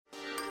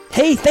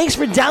Hey, thanks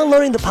for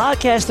downloading the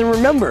podcast, and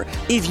remember,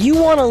 if you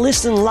want to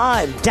listen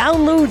live,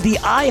 download the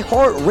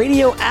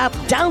iHeartRadio app,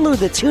 download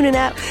the TuneIn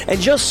app, and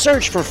just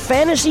search for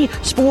Fantasy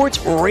Sports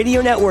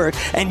Radio Network,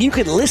 and you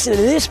can listen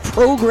to this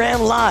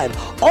program live.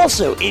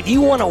 Also, if you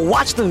want to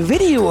watch the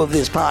video of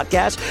this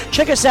podcast,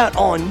 check us out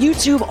on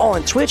YouTube,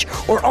 on Twitch,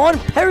 or on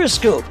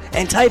Periscope,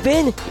 and type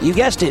in, you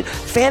guessed it,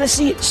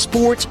 Fantasy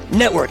Sports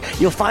Network.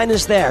 You'll find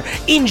us there.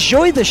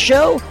 Enjoy the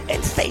show,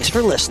 and thanks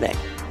for listening.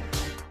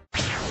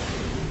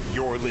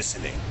 You're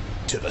listening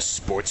to the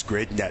Sports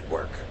Grid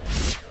Network.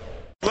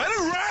 Let it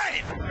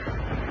rain!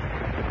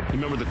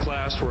 You remember the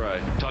class where I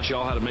taught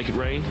y'all how to make it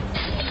rain?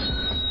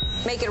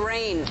 Make it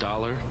rain.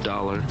 Dollar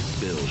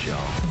bills, y'all.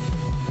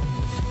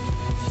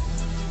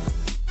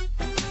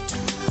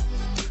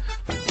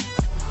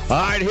 All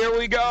right, here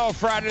we go.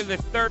 Friday the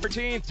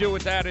 13th. Do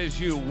with that as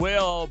you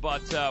will,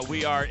 but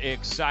we are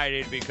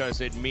excited because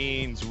it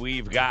means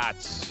we've got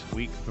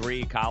Week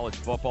 3 college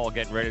football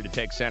getting ready to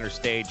take center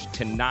stage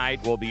tonight.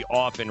 We'll be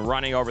off and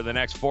running over the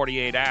next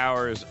 48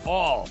 hours,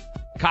 all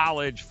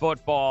college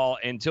football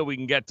until we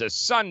can get to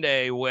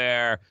Sunday,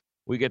 where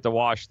we get to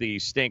wash the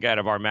stink out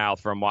of our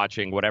mouth from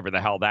watching whatever the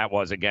hell that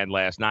was again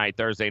last night.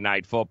 Thursday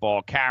night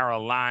football,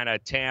 Carolina,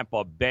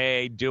 Tampa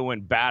Bay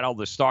doing battle,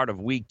 the start of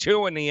Week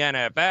 2 in the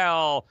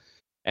NFL.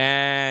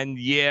 And,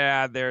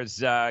 yeah, there's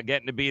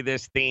getting to be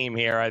this theme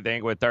here, I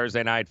think, with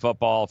Thursday night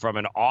football from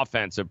an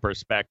offensive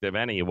perspective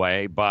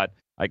anyway. But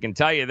I can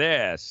tell you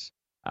this,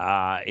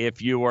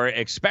 if you were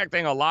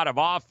expecting a lot of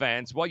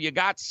offense, well, you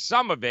got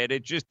some of it.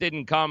 It just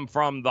didn't come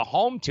from the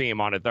home team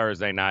on a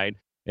Thursday night.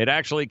 It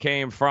actually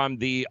came from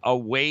the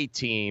away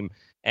team.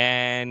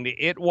 And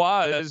it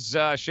was,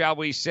 shall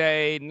we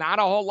say, not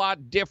a whole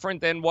lot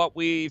different than what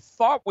we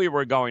thought we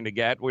were going to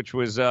get, which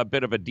was a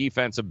bit of a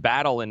defensive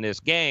battle in this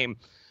game.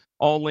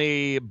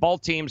 Only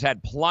both teams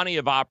had plenty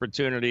of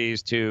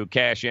opportunities to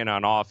cash in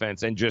on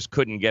offense and just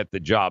couldn't get the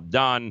job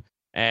done.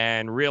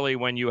 And really,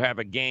 when you have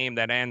a game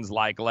that ends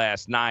like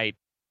last night,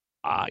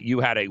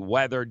 you had a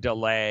weather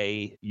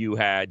delay, you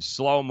had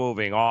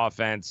slow-moving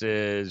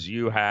offenses,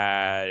 you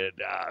had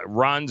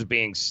runs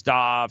being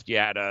stuffed, you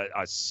had a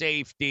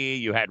safety,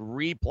 you had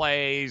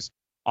replays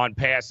on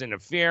pass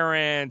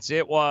interference.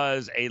 It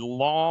was a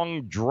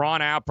long,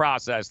 drawn-out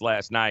process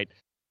last night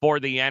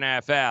for the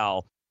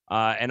NFL.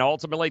 And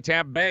ultimately,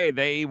 Tampa Bay,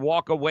 they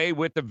walk away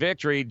with the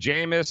victory.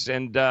 Jameis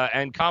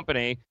and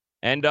company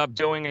end up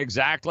doing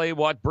exactly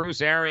what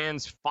Bruce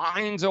Arians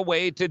finds a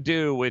way to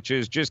do, which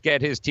is just get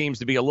his teams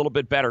to be a little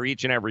bit better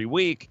each and every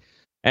week.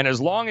 And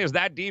as long as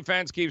that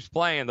defense keeps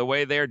playing the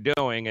way they're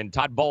doing and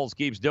Todd Bowles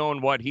keeps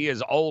doing what he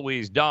has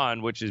always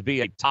done, which is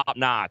be a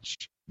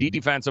top-notch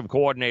defensive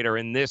coordinator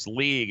in this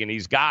league, and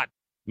he's got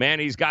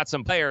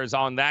some players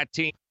on that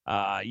team.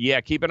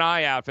 Keep an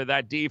eye out for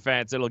that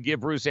defense. It'll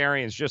give Bruce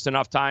Arians just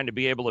enough time to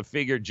be able to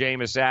figure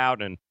Jameis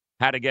out and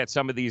how to get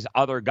some of these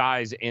other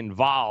guys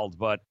involved.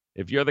 But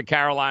if you're the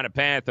Carolina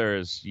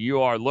Panthers,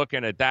 you are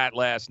looking at that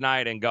last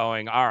night and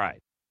going, all right,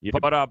 you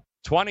put up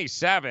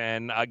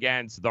 27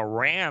 against the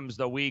Rams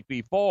the week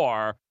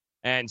before,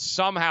 and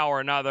somehow or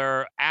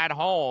another at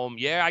home,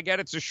 yeah, I get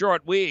it's a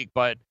short week,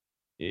 but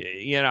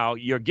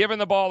you're giving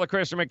the ball to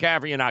Christian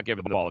McCaffrey. You're not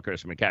giving the ball to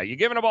Christian McCaffrey. You're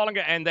giving the ball,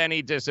 and then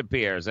he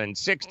disappears. And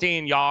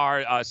 16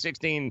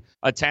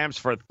 attempts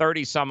for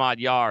 30-some-odd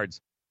yards.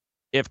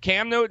 If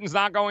Cam Newton's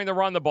not going to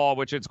run the ball,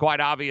 which it's quite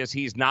obvious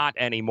he's not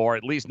anymore,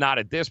 at least not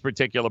at this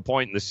particular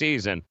point in the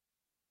season,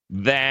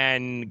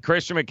 then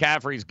Christian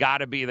McCaffrey's got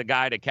to be the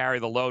guy to carry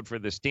the load for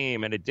this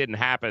team, and it didn't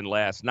happen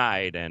last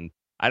night. And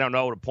I don't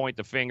know to point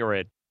the finger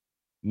at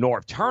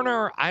Norv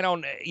Turner.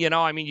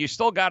 You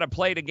still got to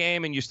play the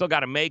game and you still got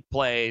to make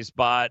plays,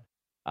 but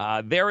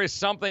there is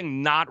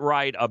something not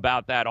right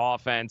about that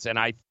offense, and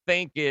I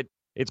think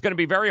it's going to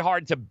be very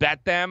hard to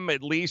bet them,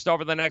 at least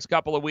over the next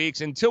couple of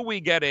weeks, until we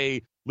get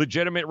a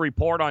legitimate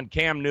report on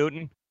Cam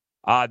Newton.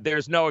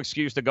 There's no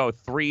excuse to go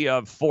 3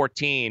 of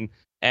 14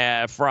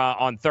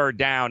 on third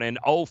down and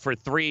 0 for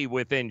 3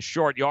 within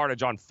short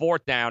yardage on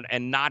fourth down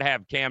and not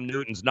have Cam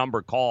Newton's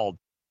number called.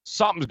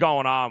 Something's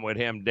going on with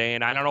him,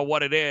 Dane. I don't know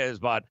what it is,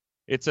 but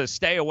it's a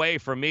stay away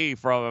from me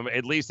from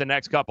at least the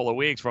next couple of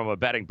weeks from a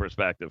betting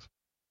perspective.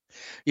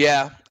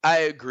 Yeah, I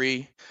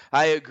agree.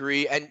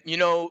 And,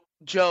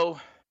 Joe,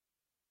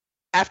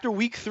 after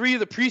week 3 of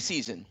the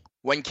preseason,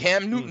 when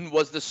Cam Newton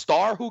was the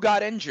star who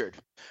got injured,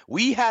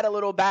 we had a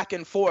little back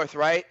and forth,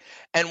 right?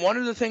 And one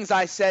of the things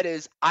I said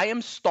is I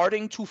am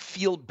starting to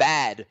feel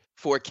bad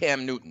for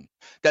Cam Newton.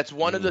 That's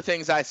one of the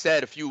things I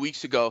said a few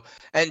weeks ago.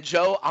 And,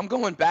 Joe, I'm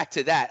going back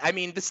to that. I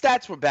mean, the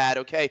stats were bad,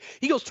 okay?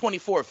 He goes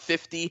 24 of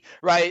 50,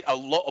 right? A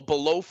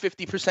below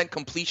 50%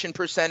 completion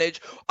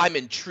percentage. I'm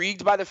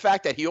intrigued by the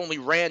fact that he only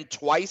ran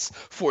twice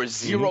for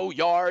 0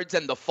 yards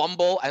and the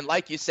fumble. And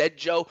like you said,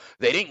 Joe,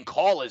 they didn't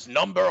call his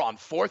number on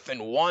 4th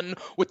and 1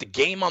 with the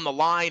game on the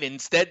line.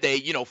 Instead, they,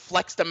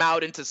 flexed him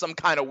out into some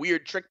kind of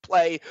weird trick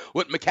play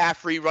with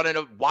McCaffrey running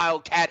a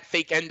wildcat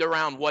fake end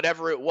around,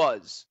 whatever it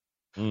was.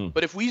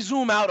 But if we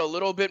zoom out a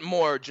little bit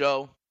more,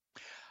 Joe,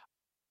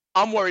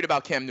 I'm worried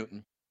about Cam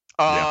Newton.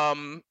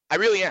 I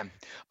really am.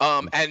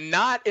 And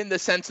not in the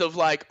sense of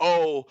like,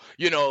 will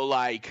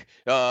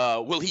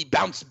he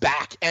bounce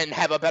back and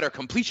have a better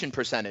completion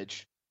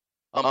percentage?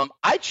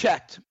 I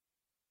checked,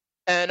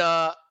 and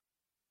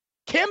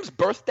Cam's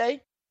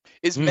birthday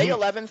is May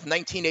 11th,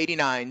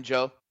 1989,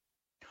 Joe.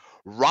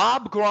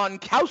 Rob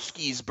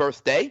Gronkowski's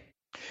birthday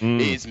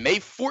is May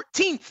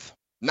 14th,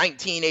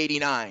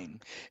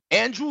 1989.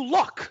 Andrew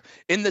Luck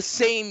in the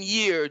same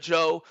year,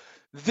 Joe.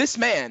 This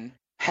man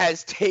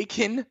has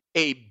taken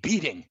a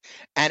beating.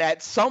 And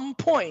at some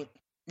point,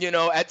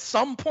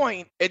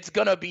 it's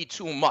going to be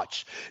too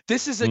much.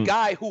 This is a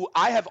guy who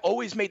I have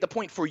always made the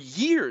point for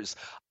years,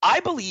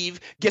 I believe,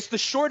 gets the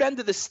short end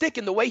of the stick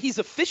in the way he's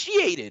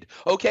officiated,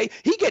 okay?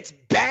 He gets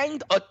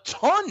banged a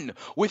ton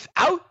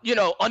without,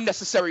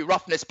 unnecessary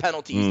roughness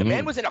penalties. The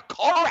man was in a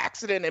car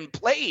accident and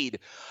played.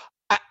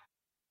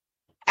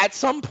 At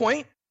some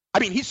point, I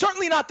mean, he's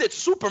certainly not that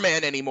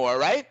Superman anymore,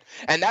 right?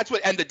 And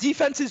the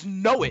defenses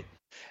know it.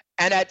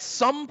 And at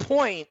some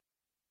point,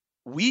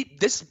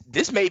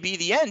 this may be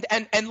the end.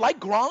 And like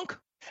Gronk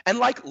and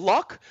like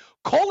Luck,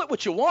 call it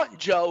what you want,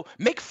 Joe.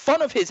 Make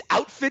fun of his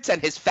outfits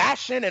and his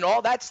fashion and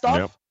all that stuff.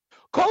 Yep.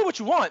 Call it what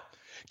you want.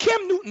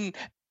 Cam Newton,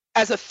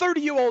 as a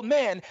 30-year-old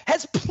man,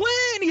 has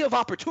plenty of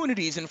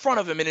opportunities in front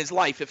of him in his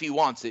life if he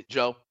wants it,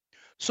 Joe.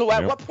 So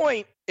at what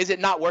point is it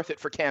not worth it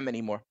for Cam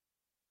anymore?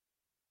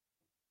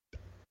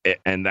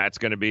 And that's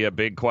going to be a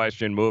big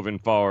question moving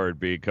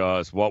forward,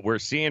 because what we're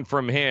seeing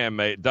from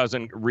him, it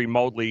doesn't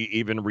remotely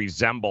even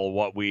resemble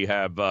what we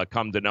have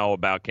come to know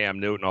about Cam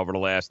Newton over the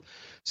last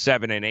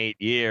 7 and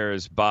 8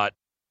 years. But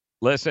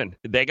listen,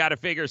 they got to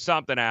figure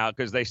something out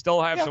because they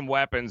still have some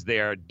weapons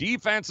there.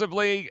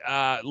 Defensively,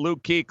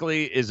 Luke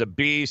Kuechly is a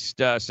beast.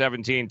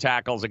 17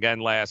 tackles again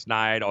last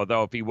night,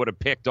 although if he would have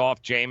picked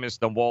off Jameis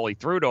the ball he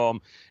threw to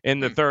him in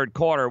the third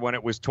quarter when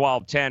it was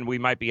 12-10, we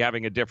might be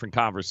having a different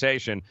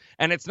conversation.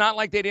 And it's not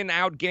like they didn't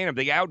outgain him.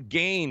 They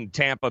outgained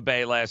Tampa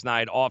Bay last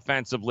night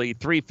offensively,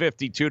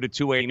 352 to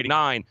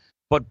 289.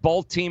 But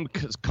both teams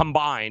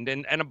combined,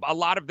 and a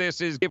lot of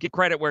this is give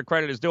credit where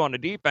credit is due on the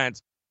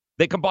defense.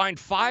 They combined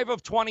 5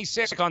 of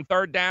 26 on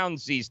third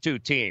downs, these two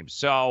teams.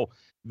 So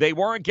they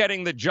weren't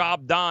getting the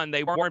job done.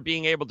 They weren't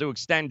being able to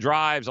extend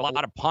drives, a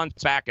lot of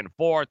punts back and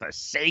forth, a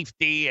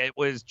safety. It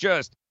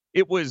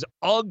was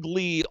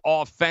ugly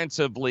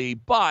offensively.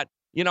 But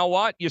you know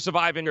what? You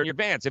survive in your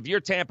advance. If you're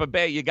Tampa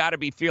Bay, you got to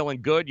be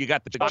feeling good. You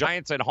got the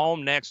Giants at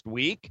home next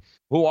week,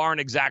 who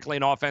aren't exactly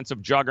an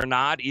offensive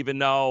juggernaut, even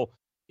though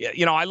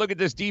I look at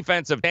this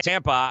defense of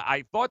Tampa.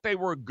 I thought they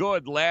were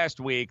good last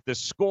week. The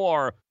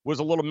score was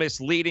a little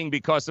misleading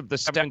because of the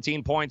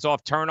 17 points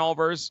off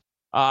turnovers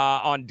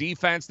on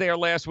defense there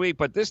last week.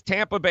 But this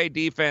Tampa Bay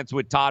defense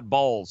with Todd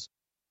Bowles,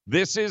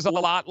 this is a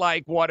lot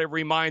like what it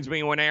reminds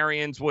me when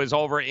Arians was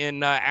over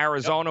in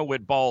Arizona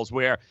with Bowles,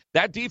 where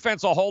that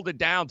defense will hold it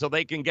down till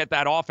they can get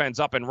that offense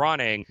up and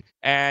running.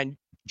 And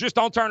just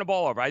don't turn the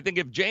ball over. I think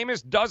if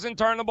Jameis doesn't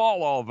turn the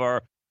ball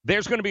over,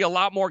 there's going to be a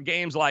lot more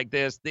games like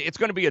this. It's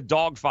going to be a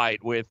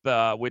dogfight with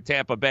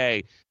Tampa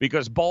Bay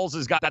because Bowles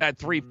has got that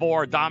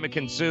 3-4.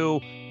 Ndamukong Suh,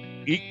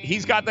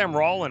 he's got them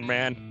rolling,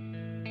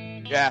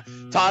 man. Yeah,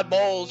 Todd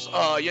Bowles,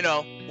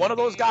 one of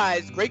those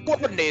guys, great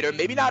coordinator,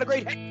 maybe not a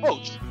great head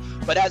coach,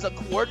 but as a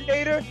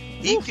coordinator,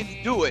 he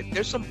can do it.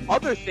 There's some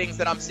other things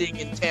that I'm seeing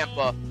in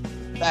Tampa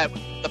that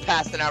the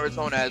past in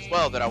Arizona as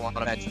well that I want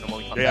to mention when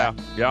we come back.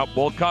 Yeah,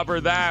 we'll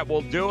cover that.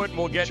 We'll do it, and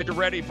we'll get you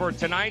ready for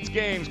tonight's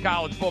games,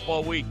 college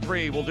football week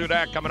 3. We'll do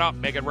that coming up.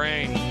 Make it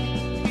rain.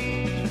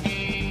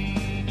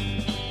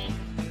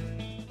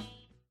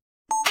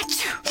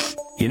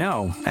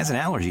 As an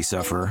allergy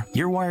sufferer,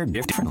 you're wired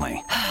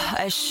differently.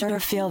 I sure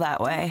feel that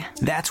way.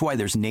 That's why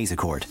there's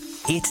Nasacort.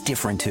 It's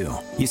different, too.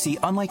 You see,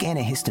 unlike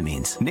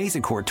antihistamines,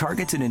 Nasacort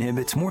targets and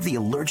inhibits more of the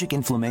allergic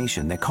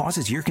inflammation that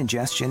causes ear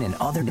congestion and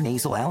other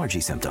nasal allergy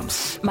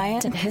symptoms. My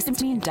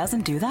antihistamine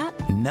doesn't do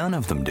that? None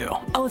of them do.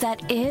 Oh,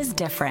 that is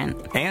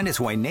different. And it's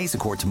why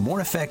Nasacort's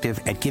more effective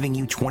at giving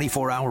you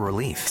 24-hour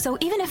relief. So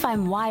even if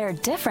I'm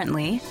wired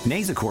differently,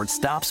 Nasacort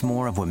stops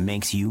more of what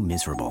makes you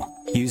miserable.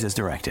 Use as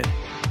directed.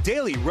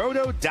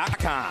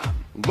 DailyRoto.com.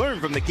 Learn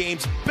from the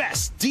game's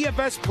best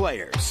DFS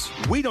players.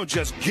 We don't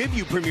just give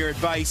you premier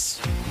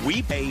advice,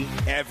 we pay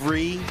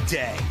every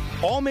day.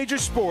 All major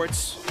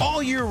sports,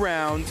 all year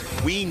round,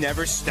 we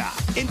never stop.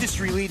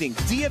 Industry-leading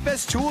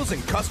DFS tools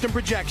and custom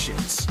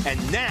projections.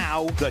 And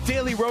now, the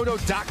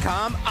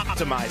DailyRoto.com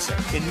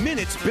Optimizer. In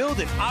minutes, build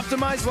and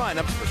optimize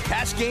lineups for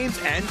cash games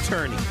and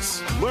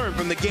tourneys. Learn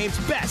from the game's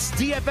best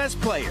DFS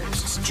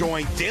players.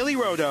 Join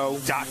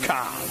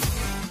DailyRoto.com.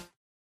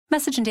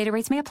 Message and data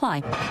rates may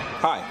apply.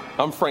 Hi,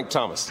 I'm Frank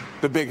Thomas,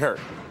 the Big Hurt.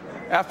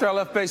 After I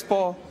left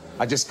baseball,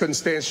 I just couldn't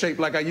stay in shape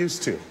like I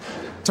used to.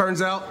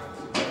 Turns out,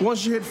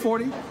 once you hit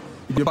 40,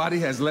 your body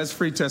has less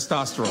free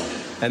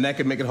testosterone, and that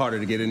can make it harder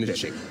to get into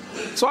shape.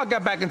 So I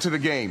got back into the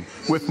game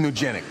with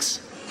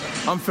Nugenics.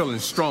 I'm feeling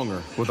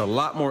stronger with a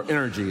lot more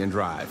energy and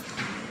drive.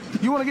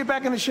 You want to get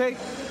back into shape?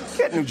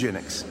 Get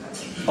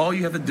Nugenics. All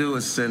you have to do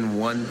is send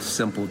one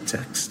simple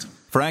text.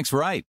 Frank's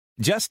right.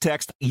 Just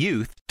text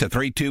YOUTH to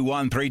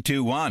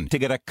 321321 to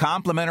get a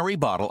complimentary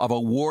bottle of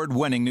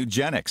award-winning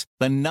Nugenix,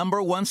 the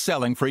 #1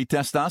 selling free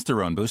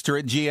testosterone booster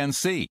at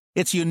GNC.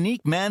 Its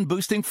unique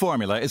man-boosting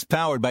formula is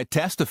powered by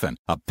Testofen,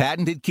 a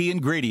patented key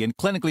ingredient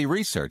clinically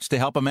researched to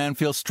help a man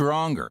feel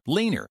stronger,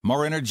 leaner,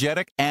 more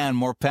energetic, and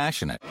more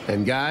passionate.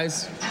 And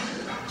guys,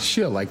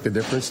 she'll like the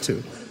difference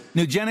too.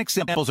 Nugenix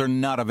samples are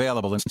not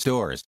available in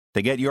stores.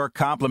 To get your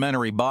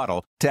complimentary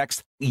bottle,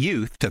 text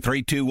YOUTH to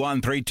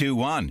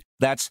 321321.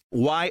 That's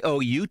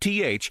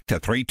YOUTH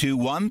to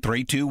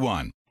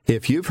 321321.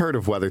 If you've heard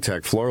of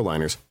WeatherTech floor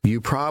liners,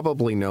 you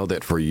probably know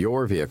that for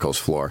your vehicle's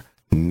floor,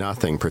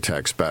 nothing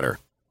protects better.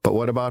 But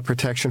what about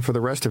protection for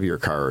the rest of your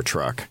car or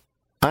truck?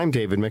 I'm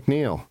David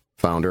McNeil,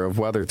 founder of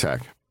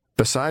WeatherTech.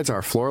 Besides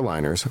our floor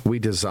liners, we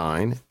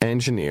design,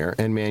 engineer,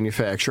 and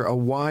manufacture a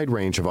wide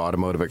range of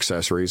automotive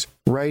accessories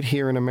right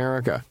here in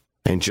America.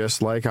 And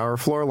just like our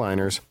floor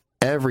liners,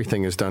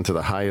 everything is done to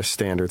the highest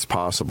standards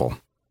possible.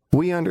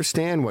 We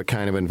understand what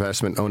kind of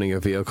investment owning a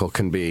vehicle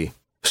can be,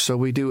 so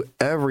we do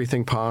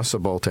everything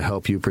possible to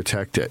help you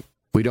protect it.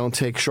 We don't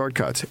take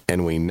shortcuts,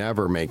 and we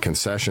never make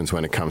concessions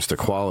when it comes to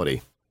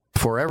quality.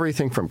 For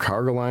everything from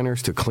cargo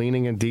liners to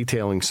cleaning and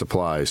detailing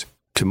supplies,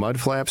 to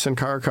mud flaps and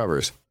car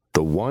covers,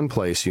 the one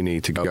place you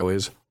need to go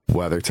is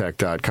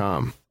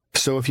WeatherTech.com.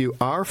 So if you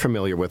are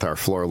familiar with our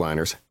floor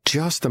liners,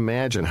 just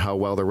imagine how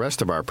well the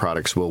rest of our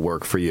products will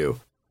work for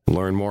you.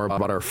 Learn more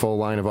about our full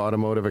line of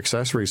automotive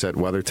accessories at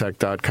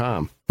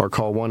WeatherTech.com or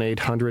call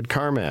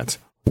 1-800-CarMats.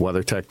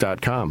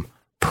 WeatherTech.com,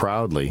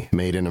 proudly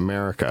made in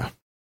America.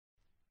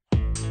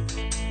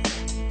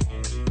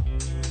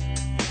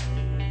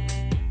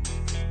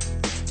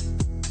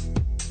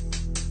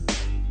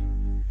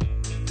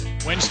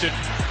 Winston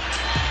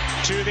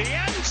to the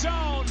end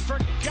zone for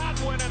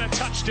Godwin and a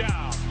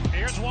touchdown.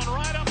 Here's one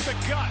right up the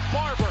gut.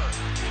 Barber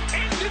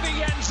into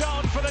the end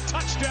zone for the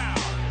touchdown.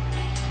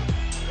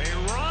 They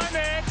run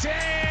it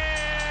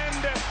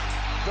and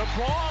the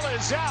ball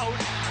is out.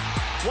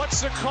 What's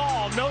the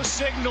call? No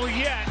signal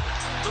yet.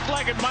 Looked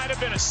like it might have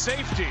been a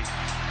safety.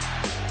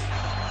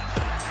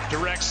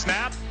 Direct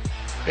snap.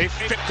 They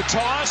fit the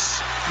toss.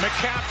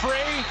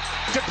 McCaffrey.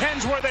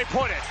 Depends where they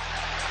put it.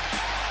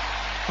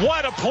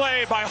 What a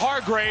play by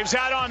Hargraves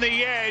out on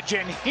the edge,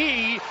 and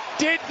he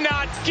did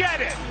not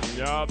get it.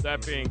 Yup,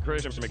 that being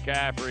Christian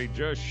McCaffrey,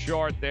 just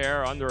short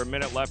there, under a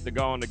minute left to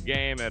go in the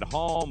game at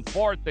home.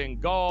 4th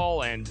and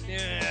goal, and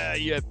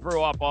you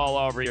threw up all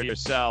over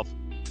yourself.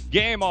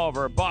 Game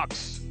over.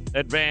 Bucks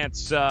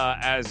advance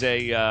as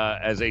a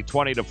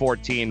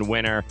 20-14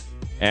 winner.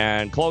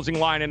 And closing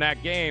line in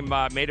that game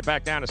made it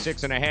back down to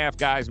 6.5,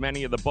 guys.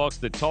 Many of the books,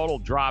 the total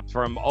dropped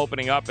from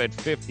opening up at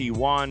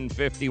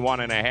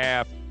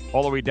 51.5.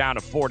 All the way down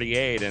to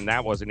 48, and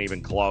that wasn't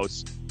even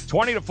close.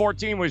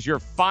 20-14 was your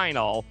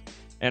final.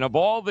 And of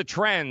all the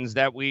trends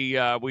that we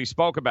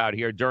spoke about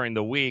here during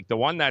the week, the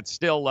one that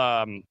stuck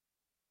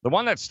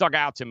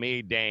out to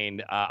me,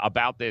 Dane,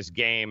 about this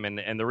game,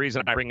 and the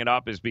reason I bring it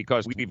up is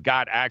because we've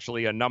got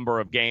actually a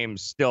number of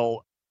games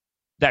still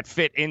that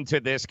fit into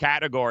this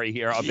category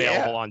here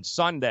available on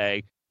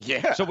Sunday.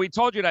 Yeah. So we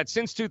told you that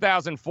since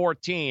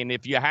 2014,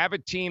 if you have a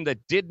team that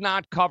did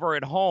not cover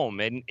at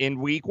home in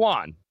week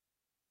 1,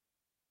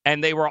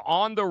 and they were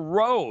on the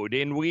road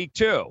in week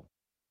 2,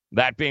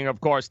 that being, of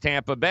course,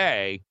 Tampa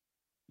Bay.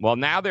 Well,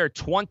 now they're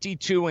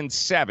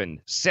 22-7,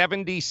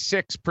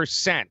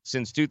 76%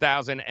 since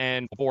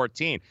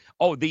 2014.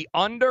 Oh, the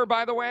under,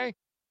 by the way?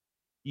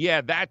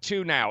 Yeah, that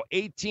too now.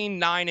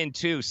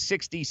 18-9-2,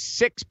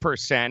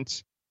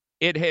 66%.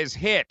 It has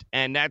hit,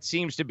 and that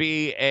seems to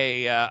be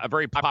a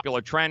very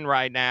popular trend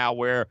right now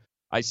where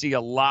I see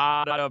a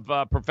lot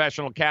of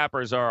professional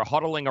cappers are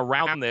huddling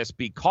around this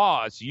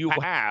because you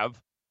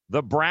have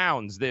the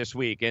Browns this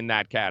week in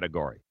that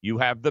category. You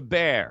have the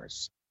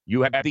Bears.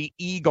 You have the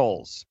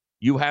Eagles.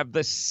 You have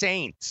the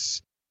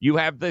Saints. You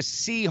have the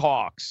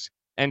Seahawks.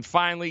 And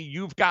finally,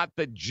 you've got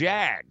the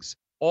Jags.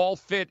 All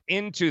fit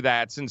into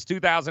that since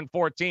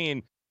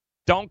 2014.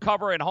 Don't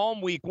cover at home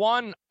week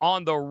 1,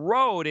 on the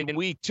road in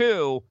week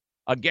 2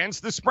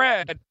 against the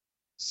spread.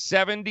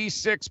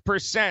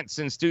 76%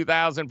 since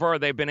 2004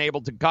 they've been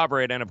able to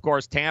cover it. And, of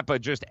course, Tampa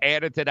just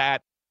added to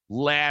that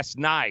last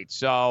night.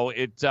 So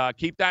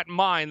keep that in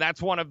mind.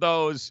 That's one of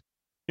those,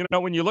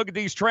 when you look at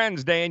these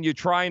trends, Dan, you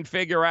try and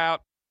figure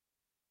out,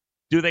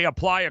 do they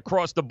apply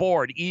across the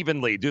board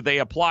evenly? Do they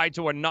apply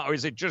to or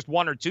is it just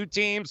one or two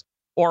teams?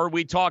 Or are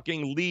we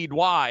talking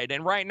league-wide?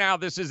 And right now,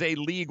 this is a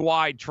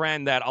league-wide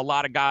trend that a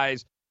lot of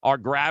guys are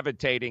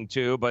gravitating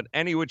to. But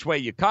any which way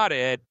you cut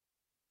it,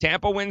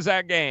 Tampa wins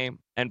that game.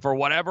 And for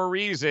whatever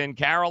reason,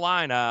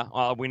 Carolina,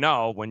 we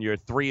know when you're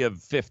 3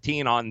 of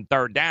 15 on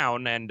third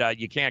down and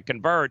you can't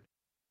convert,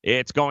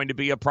 it's going to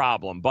be a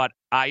problem. But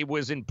I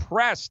was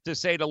impressed, to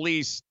say the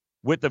least,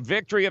 with the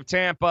victory of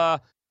Tampa.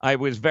 I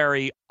was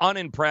very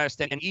unimpressed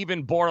and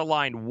even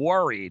borderline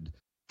worried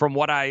from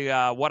what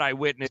I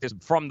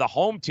witnessed from the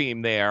home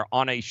team there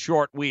on a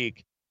short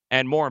week.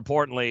 And more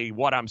importantly,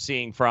 what I'm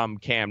seeing from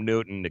Cam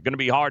Newton. It's going to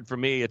be hard for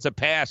me. It's a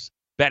pass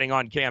betting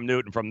on Cam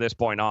Newton from this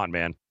point on,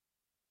 man.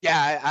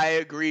 Yeah, I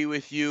agree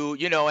with you.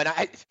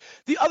 And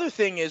the other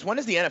thing is, when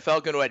is the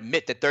NFL going to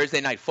admit that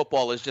Thursday Night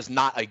Football is just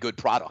not a good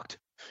product?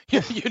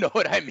 You know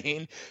what I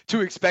mean?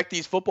 To expect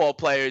these football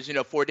players,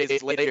 4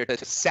 days later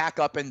to sack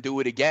up and do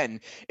it again,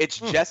 it's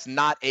just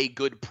not a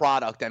good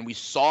product. And we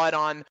saw it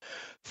on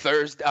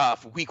Thursday,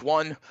 week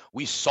one.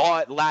 We saw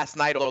it last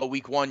night, although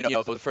week one,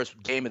 for the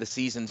first game of the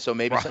season. So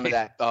maybe some of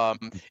that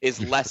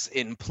is less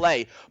in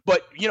play.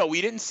 But,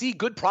 we didn't see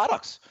good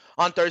products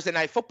on Thursday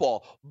Night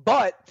Football.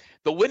 But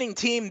the winning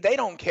team, they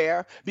don't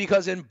care,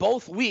 because in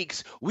both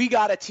weeks, we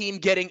got a team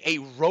getting a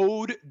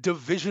road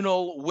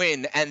divisional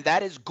win, and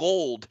that is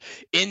gold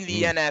in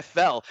the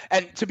NFL.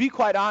 And to be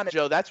quite honest,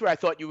 Joe, that's where I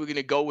thought you were going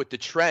to go with the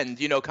trend,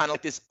 kind of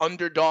like this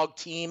underdog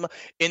team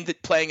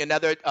playing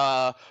another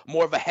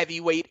more of a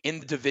heavyweight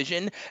in the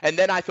division. And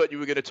then I thought you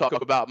were going to talk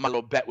about my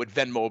little bet with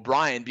Venmo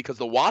O'Brien, because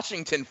the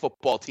Washington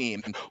football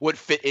team would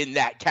fit in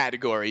that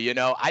category.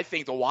 I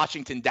think the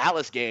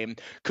Washington-Dallas game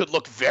could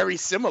look very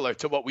similar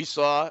to what we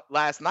saw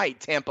last night.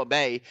 Tampa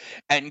Bay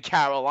and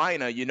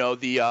Carolina,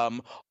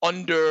 the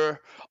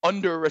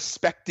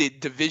under-respected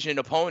division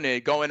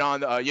opponent going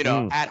on,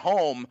 at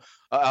home,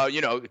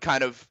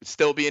 kind of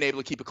still being able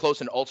to keep it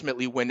close and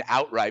ultimately win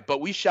outright.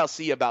 But we shall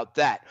see about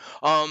that.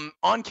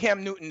 On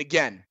Cam Newton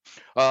again,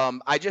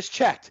 I just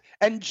checked.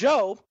 And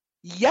Joe,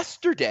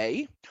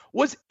 yesterday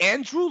was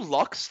Andrew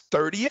Luck's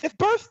 30th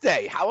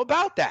birthday. How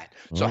about that?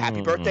 So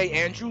happy birthday,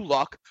 Andrew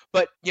Luck.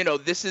 But,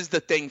 this is the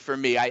thing for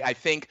me. I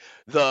think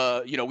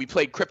we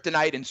played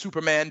Kryptonite and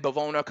Superman,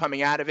 Bavona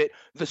coming out of it.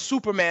 The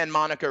Superman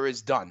moniker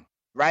is done,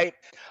 right?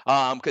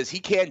 Because he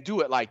can't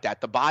do it like that.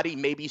 The body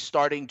may be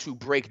starting to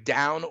break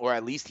down, or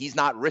at least he's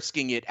not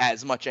risking it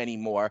as much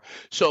anymore.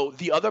 So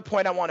the other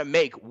point I want to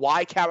make,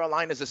 why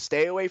Carolina's a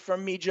stay away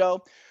from me,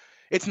 Joe,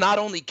 it's not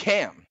only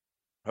Cam,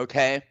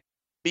 okay?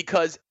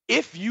 Because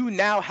if you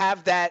now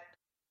have that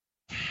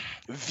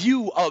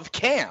view of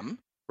Cam,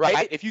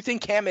 right? If you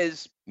think Cam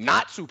is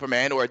not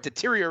Superman or a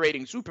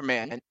deteriorating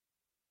Superman,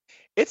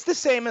 it's the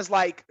same as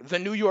like the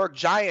New York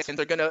Giants, and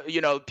they're going to,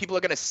 people are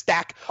going to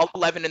stack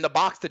 11 in the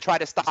box to try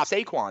to stop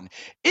Saquon.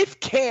 If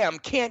Cam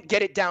can't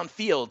get it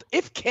downfield,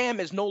 if Cam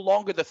is no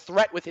longer the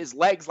threat with his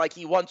legs like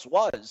he once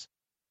was,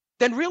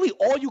 then really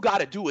all you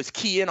got to do is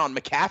key in on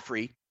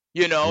McCaffrey.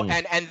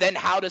 And then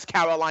how does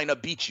Carolina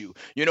beat you?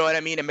 You know what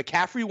I mean? And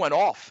McCaffrey went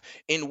off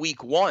in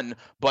week one,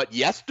 but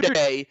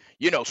yesterday,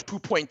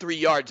 2.3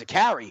 yards a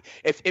carry.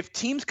 If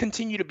teams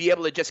continue to be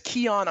able to just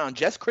key on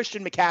just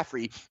Christian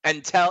McCaffrey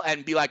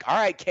and be like, all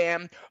right,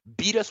 Cam,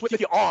 beat us with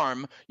your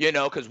arm,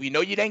 because we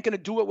know you ain't going to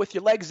do it with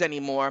your legs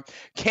anymore.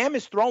 Cam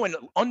is throwing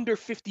under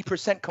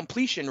 50%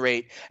 completion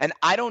rate, and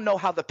I don't know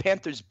how the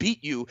Panthers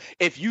beat you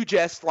if you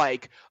just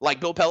like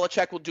Bill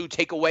Belichick will do,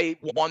 take away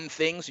one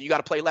thing, so you got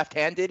to play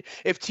left-handed.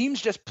 If teams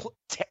just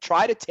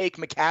try to take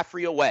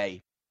McCaffrey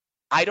away,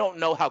 I don't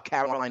know how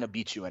Carolina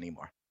beats you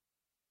anymore.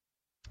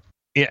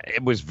 Yeah,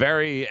 it was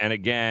and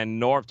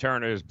again, Norv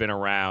Turner's been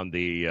around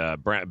the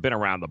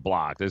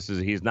block.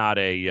 He's not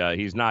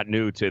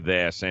new to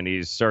this, and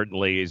he's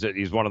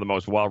one of the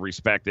most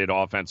well-respected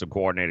offensive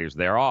coordinators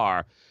there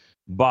are.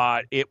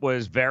 But it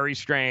was very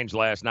strange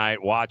last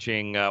night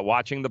watching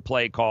the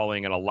play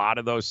calling in a lot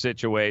of those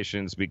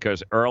situations,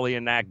 because early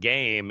in that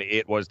game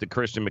it was the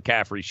Christian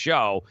McCaffrey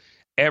show.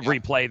 Every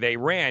play they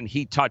ran,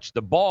 he touched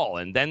the ball.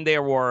 And then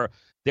there were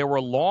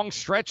long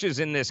stretches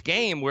in this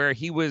game where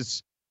he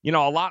was, a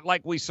lot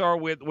like we saw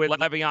with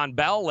Le'Veon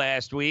Bell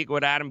last week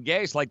with Adam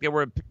Gase. Like, there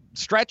were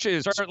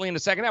stretches, certainly in the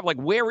second half, like,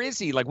 where is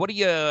he? Like, what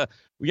do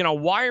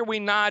why are we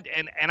not?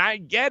 And I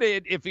get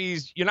it if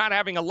you're not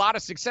having a lot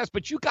of success,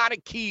 but you got to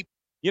keep,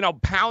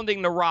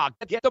 pounding the rock.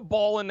 Get the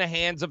ball in the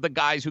hands of the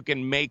guys who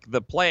can make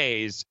the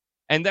plays.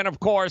 And then, of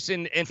course,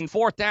 in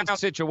fourth down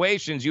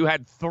situations, you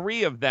had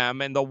three of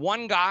them. And the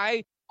one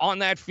guy on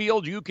that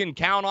field you can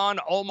count on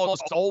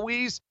almost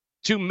always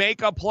to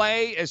make a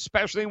play,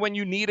 especially when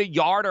you need a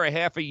yard or a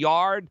half a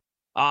yard.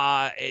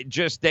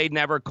 They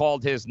never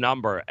called his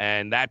number,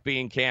 and that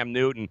being Cam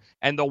Newton.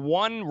 And the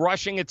one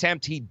rushing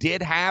attempt he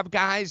did have,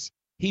 guys,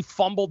 he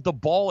fumbled the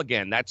ball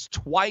again. That's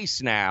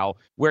twice now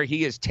where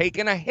he has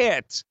taken a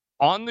hit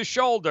on the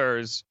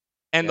shoulders,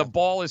 and the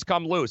ball has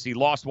come loose. He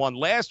lost one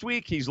last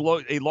week. He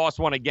lost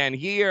one again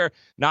here.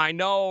 Now, I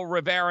know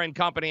Rivera and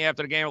company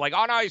after the game were like,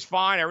 oh, no, he's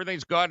fine.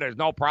 Everything's good. There's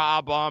no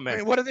problem.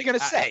 And, what are they going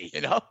to say,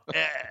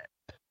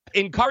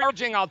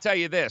 Encouraging, I'll tell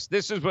you this.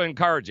 This has been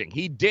encouraging.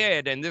 He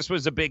did, and this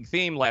was a big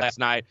theme last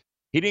night,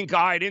 he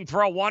didn't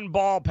throw one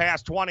ball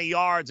past 20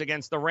 yards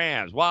against the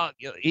Rams. Well,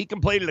 he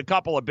completed a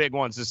couple of big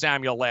ones to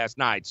Samuel last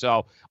night.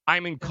 So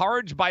I'm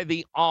encouraged by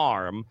the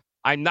arm.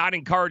 I'm not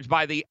encouraged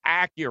by the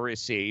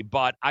accuracy,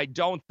 but I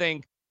don't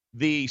think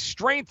the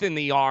strength in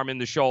the arm and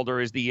the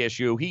shoulder is the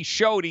issue. He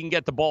showed he can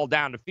get the ball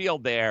down the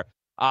field there,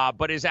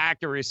 but his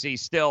accuracy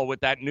still with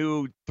that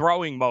new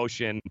throwing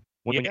motion.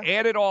 When you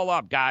add it all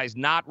up, guys,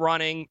 not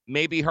running,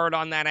 maybe hurt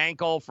on that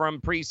ankle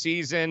from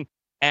preseason,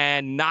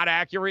 and not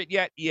accurate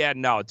yet,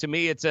 no. To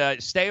me, it's a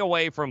stay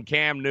away from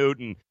Cam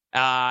Newton.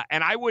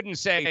 And I wouldn't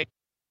say,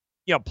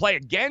 play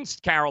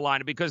against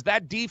Carolina, because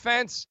that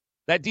defense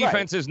That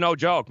defense is no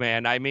joke,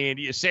 man. I mean,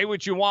 you say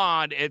what you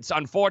want. It's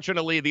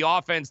unfortunately the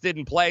offense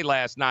didn't play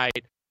last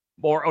night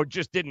or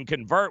just didn't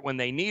convert when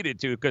they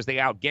needed to because they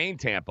outgained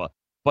Tampa.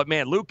 But,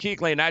 man, Luke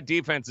Kuechly and that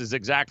defense is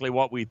exactly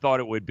what we thought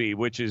it would be,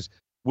 which is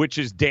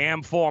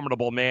damn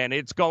formidable, man.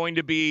 It's going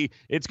to be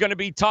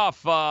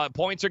tough.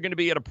 Points are going to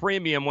be at a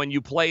premium when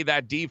you play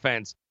that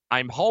defense.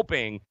 I'm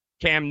hoping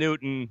Cam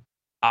Newton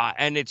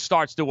and it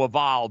starts to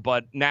evolve.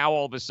 But now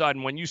all of a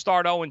sudden, when you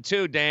start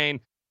 0-2,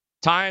 Dane,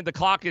 the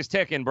clock is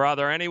ticking,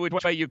 brother. Any which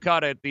way you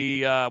cut it,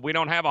 we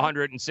don't have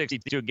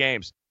 162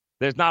 games.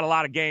 There's not a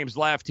lot of games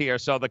left here,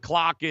 so the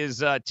clock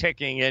is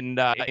ticking in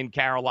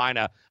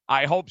Carolina.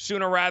 I hope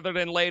sooner rather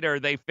than later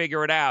they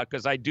figure it out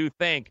because I do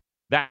think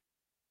that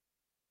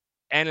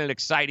and an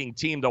exciting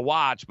team to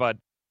watch, but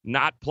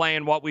not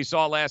playing what we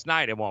saw last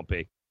night, it won't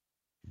be.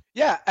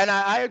 Yeah, and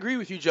I agree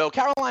with you, Joe.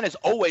 Carolina's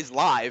always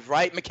live,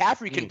 right?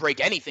 McCaffrey can break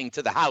anything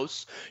to the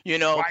house.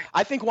 Right.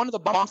 I think one of the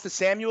bumps to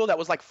Samuel that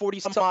was like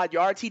 40-some-odd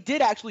yards, he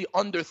did actually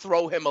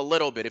underthrow him a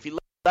little bit. If he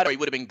let him, he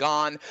would have been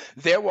gone.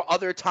 There were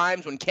other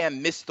times when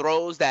Cam missed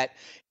throws that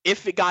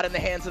if it got in the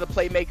hands of the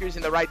playmakers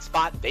in the right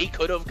spot, they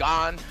could have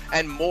gone.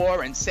 And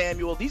Moore and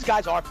Samuel, these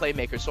guys are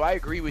playmakers, so I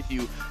agree with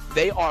you.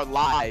 They are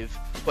live.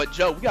 But,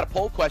 Joe, we got a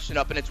poll question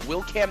up, and it's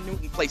will Cam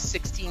Newton play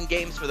 16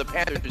 games for the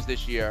Panthers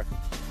this year?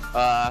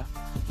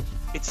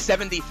 It's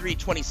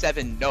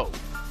 73-27 no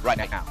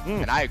right now,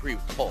 and I agree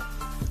with the poll.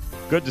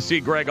 Good to see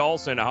Greg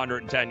Olsen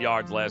 110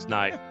 yards last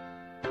night.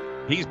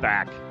 He's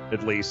back,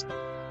 at least,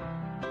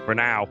 for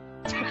now.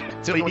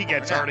 Until he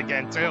gets hurt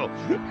again, too.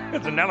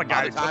 There's another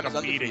guy who's took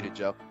a beating.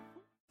 Joe.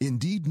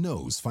 Indeed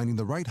knows finding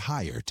the right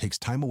hire takes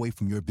time away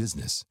from your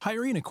business.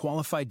 Hiring a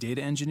qualified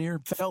data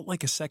engineer felt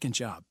like a second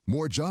job.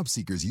 More job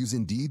seekers use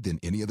Indeed than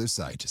any other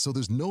site, so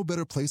there's no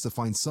better place to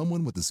find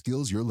someone with the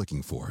skills you're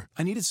looking for.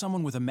 I needed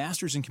someone with a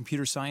master's in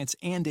computer science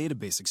and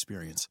database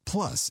experience.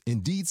 Plus,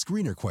 Indeed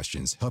screener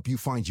questions help you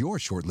find your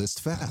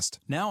shortlist fast.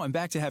 Now I'm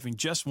back to having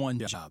just one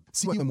job.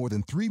 See why more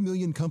than 3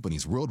 million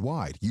companies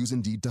worldwide use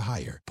Indeed to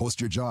hire.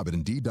 Post your job at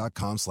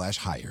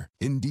Indeed.com/hire.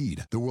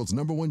 Indeed, the world's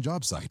 #1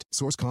 job site.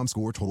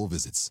 Source.com/score total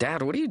visits.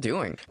 Dad, what are you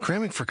doing?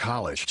 Cramming for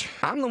college.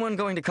 I'm the one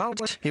going to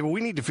college. Yeah, but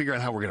we need to figure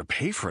out how we're going to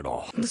pay for it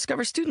all.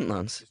 Discover Student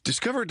Loans.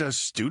 Discover does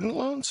student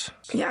loans?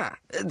 Yeah,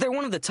 they're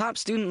one of the top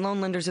student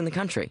loan lenders in the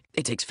country.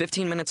 It takes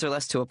 15 minutes or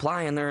less to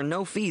apply, and there are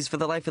no fees for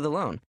the life of the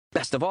loan.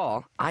 Best of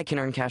all, I can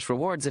earn cash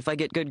rewards if I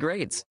get good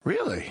grades.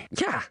 Really?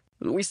 Yeah,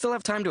 we still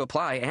have time to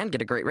apply and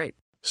get a great rate.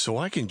 So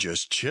I can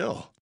just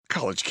chill.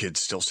 College kids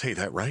still say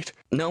that, right?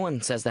 No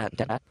one says that,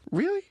 Dad.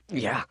 Really?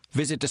 Yeah.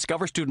 Visit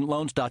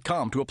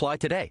discoverstudentloans.com to apply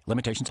today.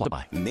 Limitations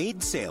apply.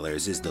 Maid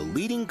Sailors is the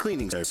leading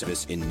cleaning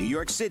service in New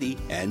York City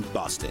and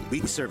Boston. We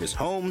service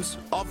homes,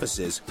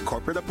 offices,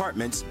 corporate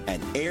apartments,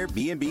 and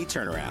Airbnb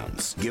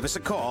turnarounds. Give us a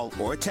call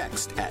or a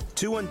text at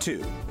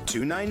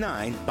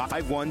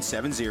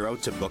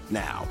 212-299-5170 to book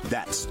now.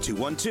 That's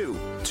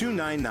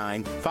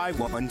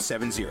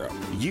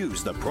 212-299-5170.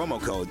 Use the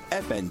promo code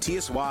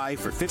FNTSY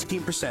for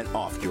 15%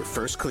 off your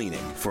first cleaning.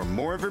 For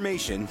more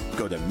information,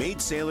 go to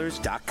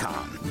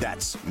maidsailors.com.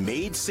 That's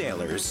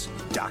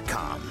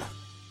maidsailors.com.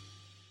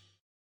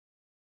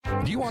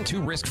 Do you want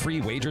 2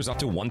 risk-free wagers up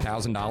to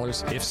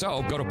 $1,000? If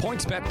so, go to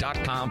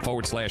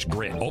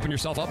pointsbet.com/grid. Open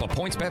yourself up a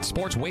PointsBet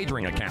sports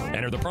wagering account.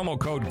 Enter the promo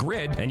code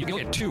GRID, and you'll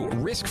get 2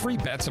 risk-free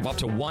bets of up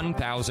to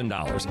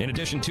 $1,000. In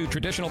addition to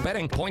traditional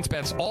betting,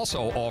 PointsBet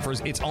also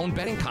offers its own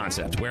betting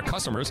concept, where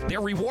customers,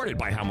 they're rewarded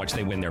by how much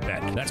they win their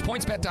bet. That's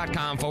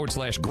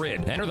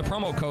pointsbet.com/grid. Enter the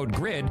promo code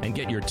GRID and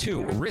get your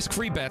 2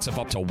 risk-free bets of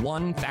up to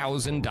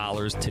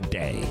 $1,000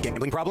 today.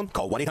 Gambling problem?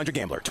 Call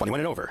 1-800-GAMBLER.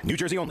 21 and over. New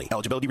Jersey only.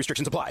 Eligibility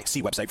restrictions apply.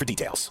 See website for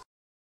details.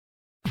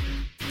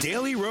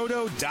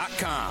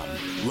 DailyRoto.com.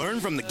 Learn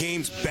from the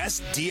game's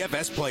best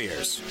DFS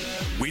players.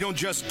 We don't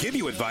just give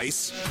you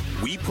advice,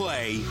 we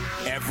play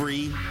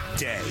every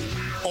day.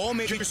 All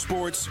major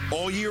sports,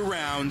 all year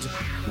round,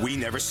 we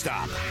never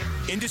stop.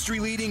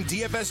 Industry-leading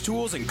DFS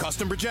tools and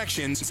custom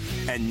projections,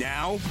 and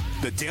now,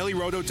 the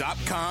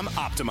DailyRoto.com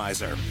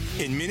Optimizer.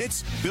 In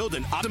minutes, build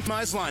an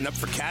optimized lineup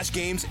for cash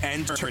games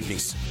and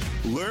tourneys.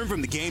 Learn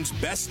from the game's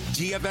best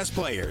DFS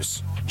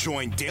players.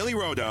 Join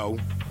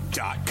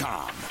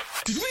DailyRoto.com.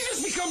 Did we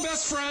just become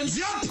best friends?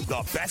 Yup!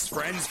 The best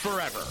friends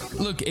forever.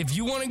 Look, if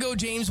you want to go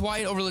James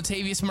White over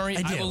Latavius Murray,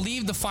 I will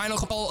leave the final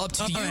call up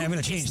to you. I'm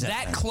going to change that. It's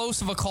that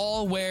close of a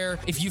call where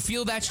if you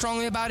feel that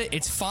strongly about it,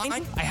 it's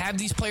fine. I have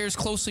these players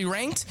closely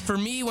ranked. For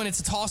me, when it's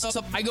a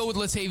toss-up, I go with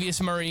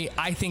Latavius Murray.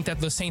 I think that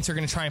the Saints are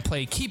going to try and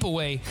play keep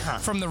away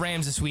from the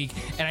Rams this week,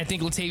 and I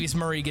think Latavius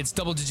Murray gets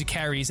double-digit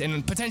carries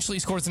and potentially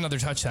scores another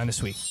touchdown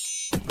this week.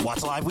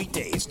 Watch live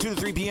weekdays, 2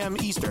 to 3 p.m.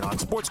 Eastern on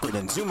SportsGrid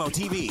and Zumo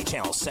TV,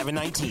 channel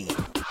 719.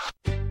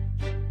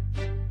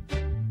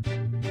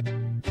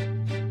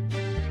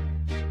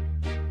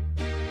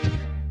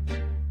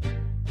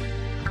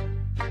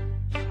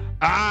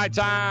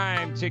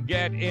 Time to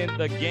get in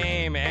the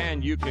game,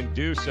 and you can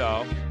do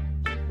so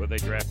with a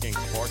DraftKings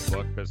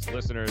Sportsbook, because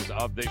listeners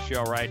of this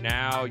show right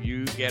now,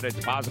 you get a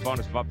deposit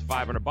bonus of up to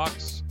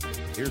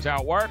 $500 Here's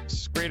how it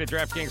works. Create a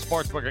DraftKings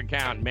Sportsbook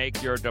account.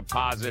 Make your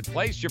deposit.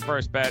 Place your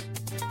first bet.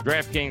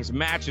 DraftKings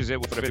matches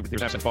it with a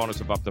 50% bonus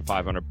of up to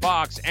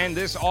 $500. And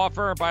this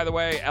offer, by the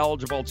way,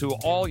 eligible to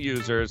all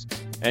users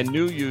and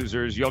new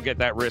users. You'll get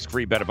that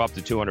risk-free bet of up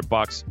to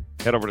 $200.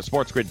 Head over to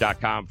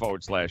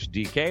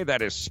sportsgrid.com/DK.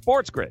 That is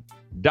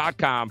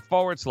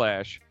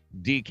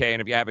sportsgrid.com/DK.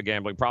 And if you have a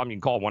gambling problem, you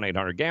can call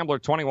 1-800-GAMBLER,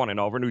 21 and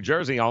over, New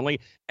Jersey only.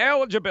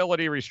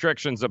 Eligibility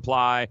restrictions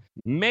apply.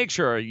 Make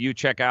sure you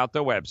check out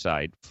the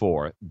website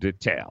for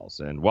details.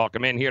 And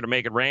welcome in here to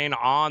Make It Rain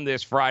on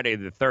this Friday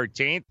the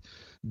 13th.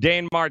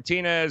 Dane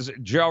Martinez,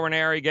 Joe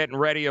Ranieri getting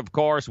ready, of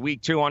course.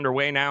 Week 2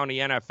 underway now in the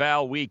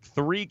NFL. Week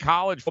 3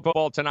 college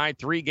football tonight.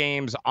 3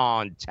 games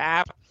on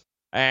tap.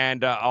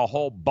 And a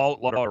whole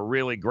boatload of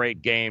really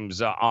great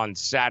games on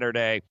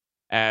Saturday,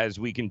 as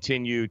we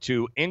continue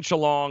to inch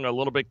along a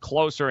little bit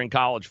closer in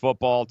college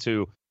football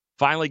to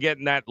finally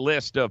getting that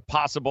list of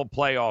possible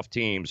playoff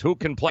teams. Who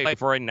can play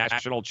for a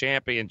national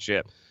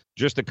championship?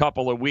 Just a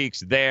couple of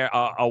weeks there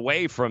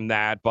away from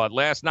that. But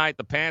last night,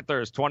 the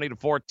Panthers,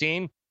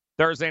 20-14.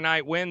 Thursday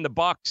night win, the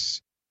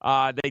Bucks.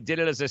 They did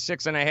it as a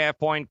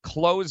 6.5-point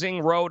closing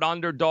road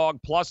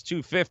underdog, plus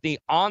 250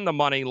 on the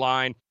money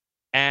line.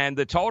 And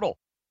the total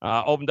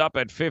opened up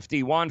at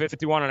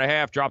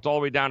 51.5, dropped all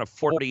the way down to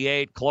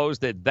 48,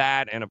 closed at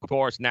that. And, of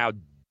course, now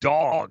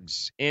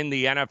dogs in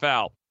the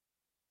NFL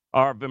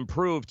have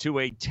improved to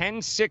a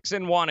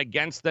 10-6-1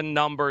 against the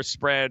number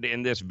spread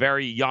in this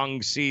very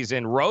young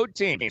season. Road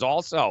teams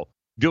also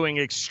doing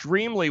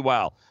extremely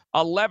well,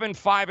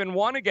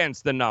 11-5-1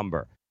 against the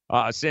number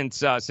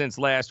since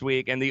last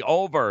week. And the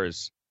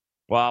overs,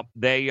 well,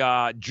 they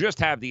just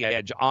have the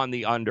edge on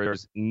the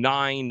unders,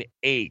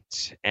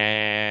 9-8.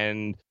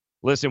 And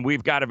listen,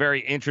 we've got a very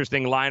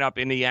interesting lineup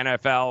in the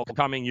NFL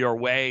coming your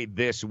way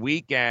this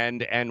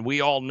weekend, and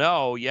we all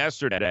know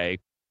yesterday,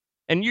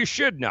 and you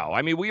should know,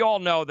 I mean, we all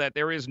know that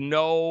there is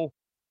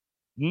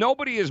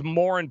nobody is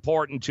more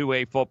important to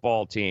a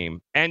football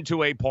team and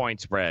to a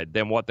point spread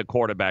than what the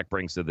quarterback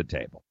brings to the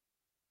table.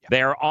 Yeah.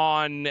 They're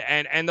on,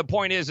 and the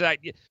point is that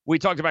we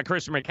talked about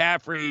Christian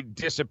McCaffrey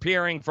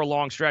disappearing for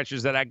long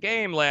stretches of that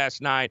game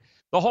last night.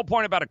 The whole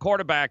point about a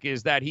quarterback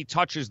is that he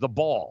touches the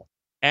ball.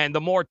 And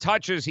the more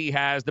touches he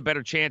has, the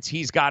better chance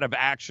he's got of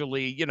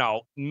actually,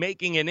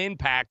 making an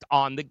impact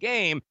on the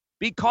game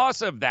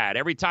because of that.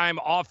 Every time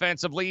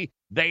offensively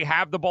they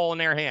have the ball in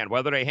their hand,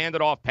 whether they hand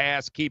it off,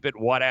 pass, keep it,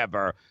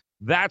 whatever.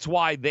 That's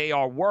why they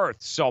are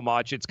worth so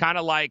much. It's kind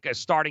of like a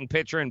starting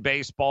pitcher in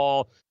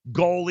baseball,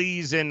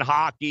 goalies in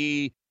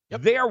hockey.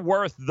 Yep. They're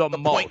worth the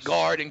most. Point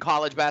guard in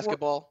college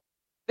basketball.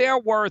 They're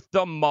worth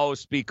the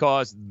most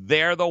because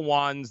they're the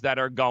ones that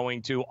are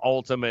going to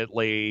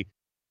ultimately,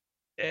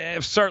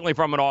 certainly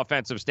from an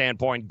offensive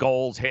standpoint,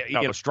 goals,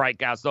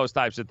 strikeouts, those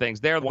types of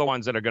things, they're the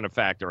ones that are going to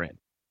factor in.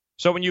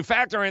 So when you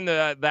factor in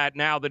that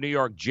now the New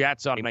York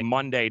Jets on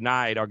Monday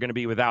night are going to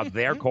be without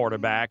their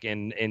quarterback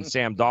in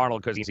Sam Darnold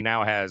because he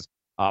now has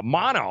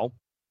mono,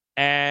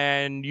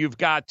 and you've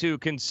got to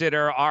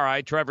consider, all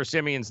right, Trevor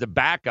Siemian's the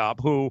backup,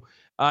 who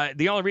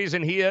the only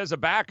reason he is a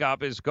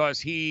backup is because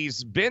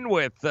he's been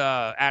with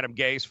Adam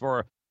Gase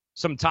for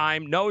some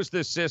time, knows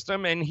this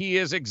system, and he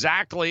is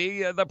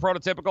exactly the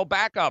prototypical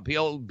backup.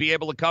 He'll be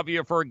able to cover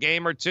you for a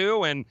game or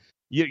two, and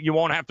you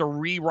won't have to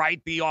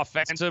rewrite the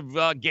offensive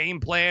game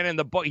plan in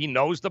the book. He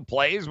knows the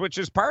plays, which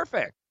is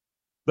perfect.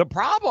 The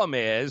problem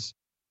is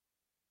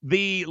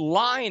the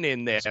line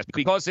in this,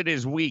 because it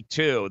is week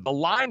 2, the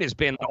line has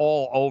been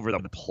all over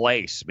the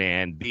place,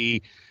 man.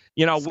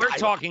 We're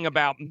talking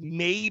about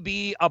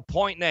maybe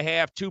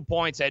 1.5, 2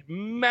 points at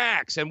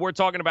max, and we're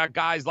talking about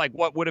guys like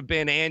what would have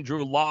been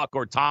Andrew Luck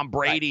or Tom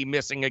Brady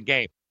missing a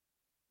game.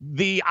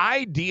 The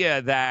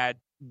idea that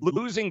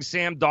losing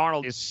Sam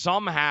Darnold is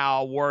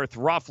somehow worth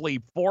roughly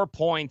 4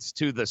 points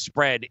to the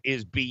spread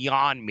is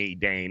beyond me,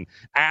 Dane.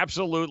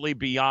 Absolutely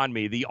beyond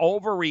me. The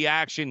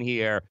overreaction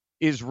here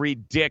is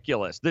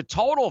ridiculous. The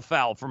total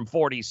fell from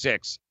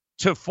 46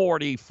 to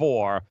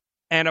 44.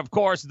 And, of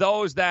course,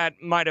 those that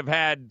might have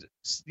had,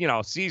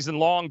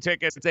 season-long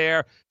tickets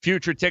there,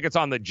 future tickets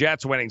on the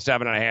Jets winning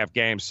 7.5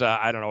 games,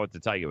 I don't know what to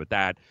tell you with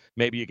that.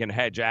 Maybe you can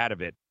hedge out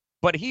of it.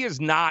 But he is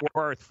not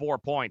worth 4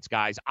 points,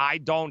 guys. I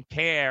don't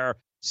care.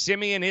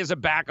 Siemian is a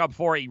backup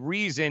for a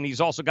reason.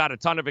 He's also got a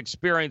ton of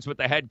experience with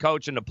the head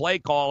coach and the play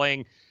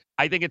calling.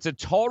 I think it's a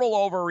total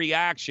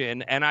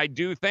overreaction, and I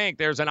do think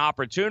there's an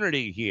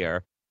opportunity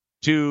here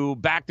to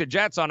back the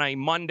Jets on a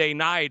Monday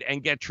night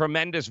and get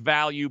tremendous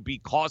value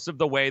because of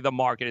the way the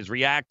market has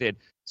reacted.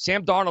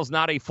 Sam Darnold's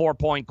not a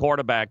 4-point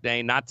quarterback,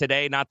 Dane. Not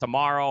today, not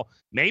tomorrow,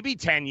 maybe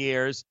 10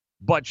 years,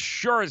 but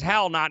sure as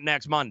hell not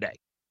next Monday.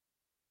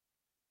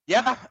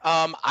 Yeah,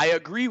 I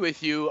agree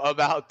with you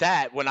about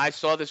that. When I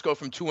saw this go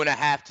from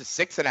 2.5 to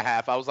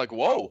 6.5, I was like,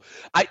 whoa.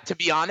 To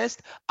be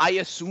honest, I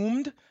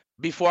assumed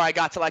before I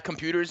got to like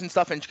computers and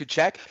stuff and could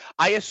check,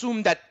 I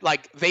assumed that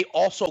like they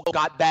also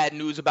got bad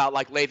news about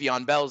like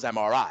Le'Veon Bell's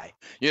MRI.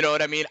 You know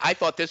what I mean? I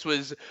thought this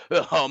was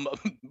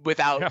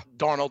without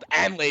Darnold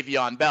and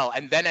Le'Veon Bell,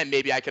 and then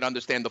maybe I could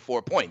understand the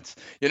 4 points.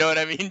 You know what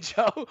I mean,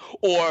 Joe?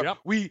 Or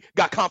we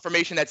got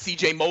confirmation that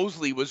C.J.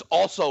 Mosley was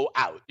also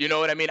out. You know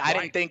what I mean? I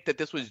didn't think that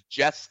this was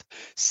just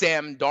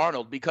Sam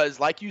Darnold because,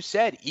 like you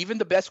said, even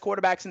the best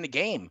quarterbacks in the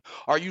game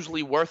are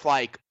usually worth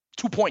like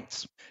 2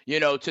 points, you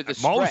know, to the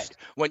spread.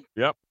 When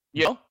you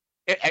know,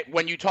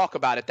 when you talk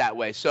about it that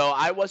way. So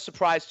I was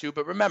surprised too,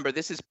 but remember,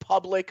 this is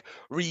public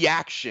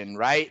reaction,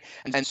 right?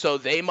 And so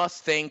they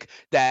must think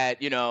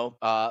that, you know,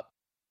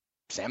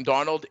 Sam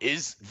Darnold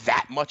is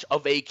that much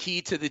of a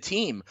key to the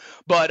team.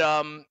 But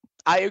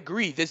I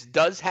agree. This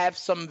does have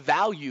some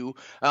value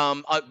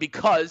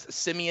because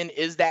Simeon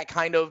is that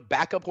kind of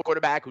backup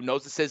quarterback who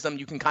knows the system.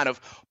 You can kind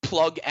of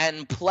plug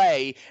and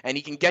play, and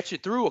he can get you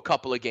through a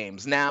couple of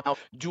games. Now,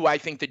 do I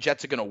think the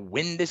Jets are going to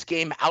win this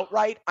game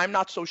outright? I'm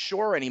not so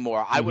sure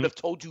anymore. I would have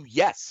told you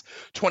yes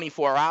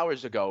 24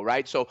 hours ago,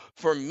 right? So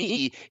for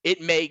me,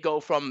 it may go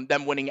from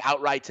them winning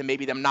outright to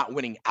maybe them not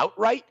winning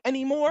outright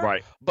anymore.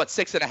 Right. But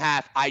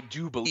 6.5, I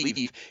do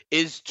believe,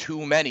 is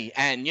too many.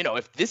 And, you know,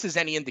 if this is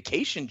any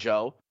indication,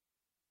 Joe,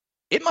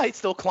 it might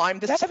still climb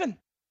to 7.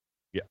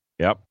 Yeah.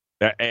 Yep.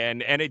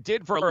 And it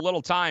did for a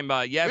little time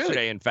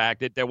yesterday. Really? In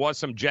fact, there was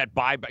some Jet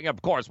buyback.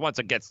 Of course, once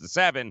it gets to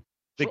 7,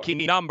 the key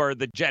number,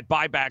 the Jet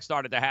buyback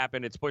started to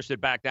happen. It's pushed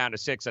it back down to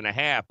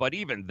 6.5. But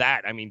even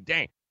that, I mean,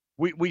 dang,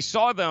 we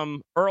saw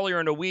them earlier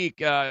in the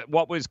week.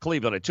 What was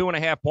Cleveland? A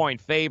 2.5-point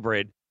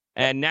favorite.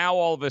 And now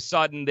all of a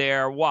sudden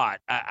they're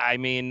what? I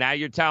mean, now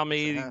you're telling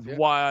me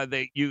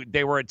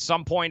they were at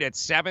some point at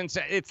 7.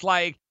 It's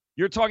like,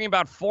 you're talking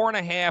about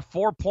 4.5,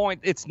 4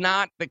 points. It's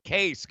not the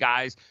case,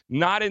 guys.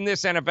 Not in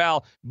this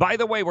NFL. By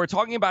the way, we're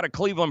talking about a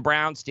Cleveland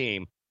Browns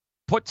team.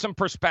 Put some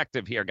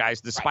perspective here,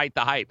 guys, despite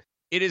the hype.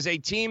 It is a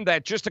team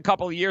that just a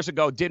couple of years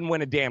ago didn't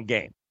win a damn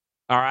game.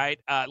 All right?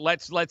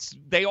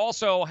 They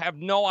also have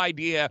no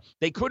idea.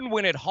 They couldn't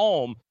win at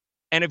home.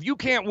 And if you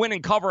can't win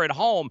and cover at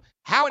home,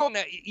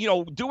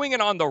 doing it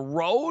on the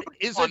road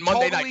is a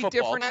totally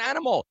different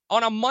animal.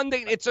 On a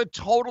Monday, it's a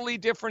totally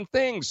different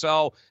thing.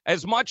 So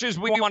as much as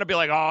we want to be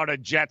like, oh, the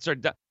Jets are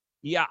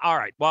yeah, all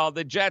right. Well,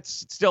 the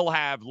Jets still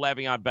have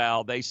Le'Veon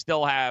Bell. They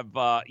still have,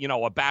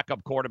 a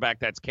backup quarterback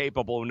that's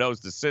capable, who knows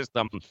the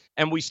system.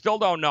 And we still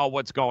don't know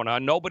what's going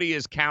on. Nobody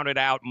has counted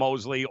out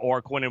Mosley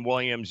or Quinnen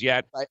Williams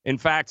yet. Right. In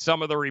fact,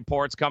 some of the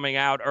reports coming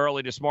out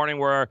early this morning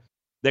were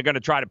they're going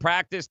to try to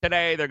practice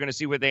today. They're going to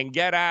see what they can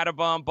get out of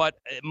them. But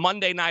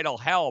Monday night will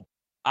help.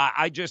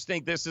 I just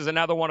think this is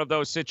another one of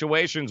those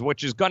situations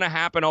which is going to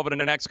happen over the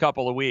next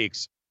couple of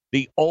weeks.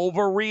 The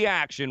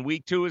overreaction,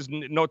 week 2 is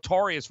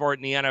notorious for it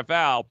in the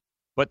NFL,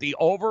 but the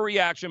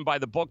overreaction by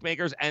the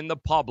bookmakers and the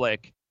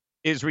public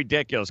is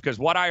ridiculous. Because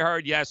what I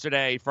heard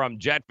yesterday from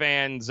Jet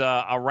fans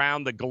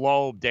around the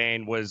globe,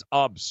 Dane, was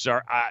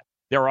absurd.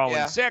 They're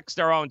 0-6,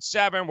 they're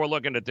 0-7. We're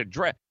looking at the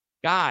draft.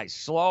 Guys,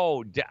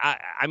 slow down.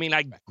 I mean,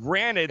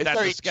 granted that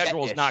the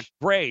schedule is not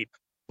great,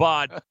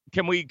 but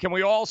can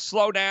we all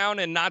slow down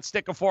and not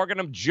stick a fork in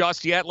them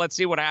just yet? Let's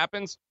see what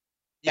happens.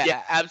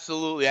 Yeah,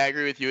 absolutely. I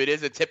agree with you. It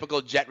is a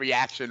typical Jet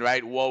reaction,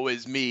 right? Woe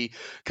is me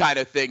kind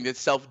of thing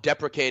that's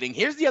self-deprecating.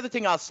 Here's the other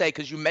thing I'll say,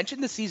 because you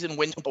mentioned the season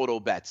win total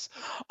bets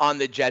on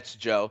the Jets,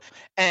 Joe.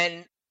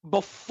 And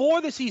before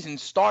the season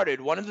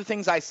started, one of the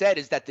things I said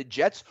is that the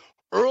Jets'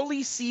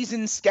 early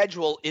season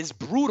schedule is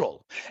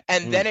brutal.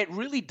 And then it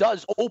really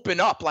does open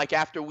up like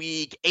after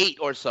week 8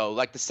 or so.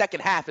 Like the second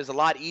half is a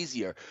lot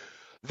easier.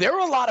 There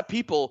are a lot of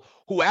people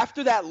who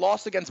after that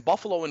loss against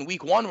Buffalo in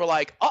week 1 were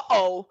like,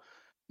 uh-oh,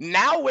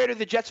 now where do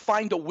the Jets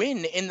find a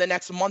win in the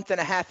next month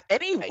and a half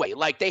anyway?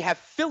 Like they have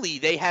Philly,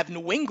 they have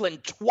New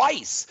England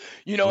twice.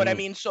 You know what I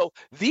mean? So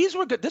these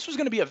were good. This was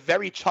going to be a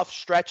very tough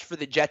stretch for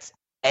the Jets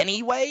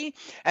anyway.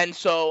 And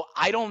so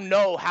I don't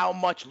know how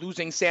much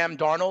losing Sam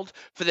Darnold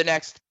for the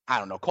next,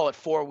 call it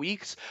 4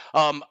 weeks.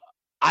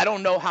 I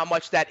don't know how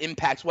much that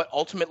impacts what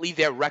ultimately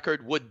their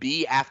record would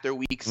be after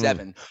week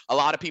 7. A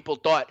lot of people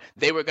thought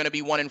they were going to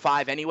be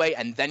 1-5 anyway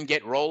and then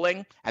get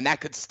rolling, and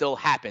that could still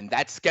happen.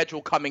 That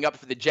schedule coming up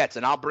for the Jets,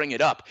 and I'll bring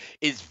it up,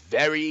 is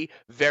very,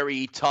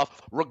 very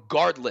tough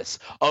regardless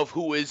of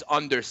who is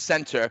under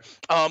center.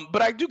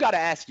 But I do got to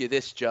ask you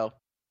this, Joe.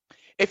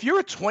 If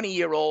you're a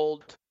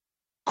 20-year-old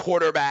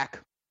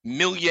quarterback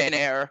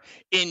millionaire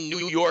in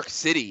New York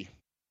City,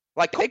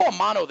 like they call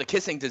mono the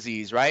kissing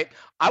disease, right?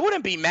 I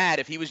wouldn't be mad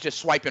if he was just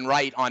swiping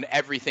right on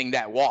everything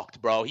that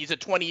walked, bro. He's a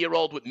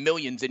 20-year-old with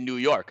millions in New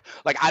York.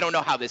 Like, I don't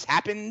know how this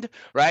happened,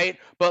 right?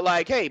 But,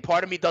 like, hey,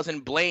 part of me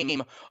doesn't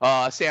blame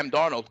Sam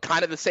Darnold.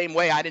 Kind of the same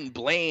way I didn't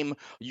blame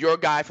your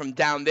guy from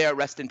down there,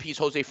 rest in peace,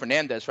 Jose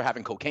Fernandez, for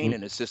having cocaine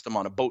in his system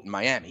on a boat in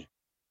Miami.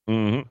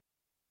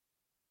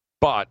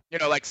 But,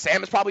 like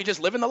Sam is probably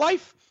just living the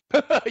life,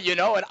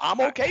 and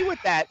I'm okay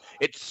with that.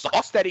 It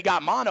sucks that he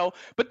got mono.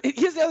 But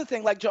here's the other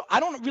thing, like, Joe,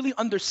 I don't really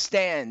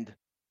understand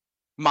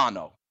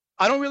mono.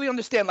 I don't really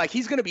understand. Like,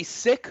 he's going to be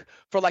sick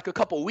for like a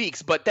couple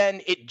weeks, but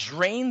then it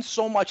drains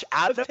so much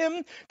out of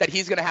him that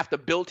he's going to have to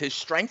build his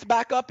strength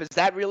back up. Is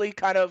that really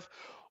kind of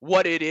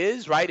what it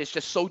is, right? It's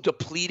just so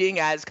depleting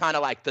as kind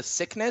of like the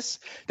sickness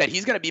that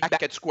he's going to be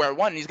back at square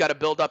one and he's got to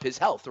build up his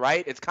health,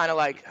 right? It's kind of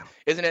like,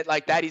 isn't it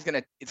like that? It's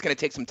going to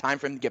take some time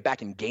for him to get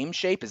back in game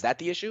shape. Is that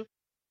the issue?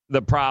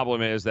 The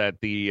problem is that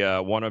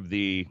one of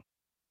the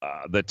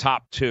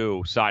top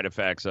two side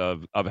effects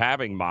of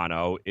having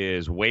mono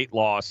is weight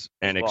loss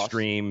and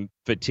extreme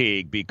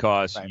fatigue,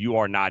 because you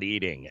are not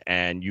eating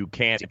and you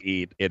can't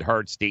eat. It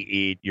hurts to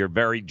eat. You're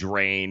very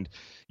drained.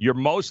 You're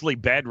mostly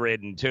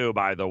bedridden too,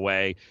 by the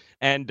way.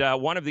 And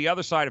one of the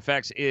other side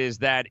effects is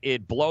that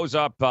it blows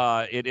up,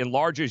 it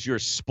enlarges your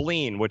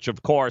spleen, which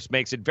of course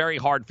makes it very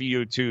hard for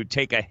you to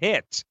take a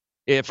hit.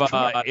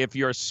 If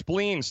your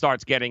spleen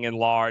starts getting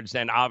enlarged,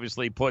 and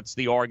obviously puts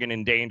the organ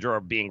in danger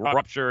of being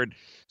ruptured.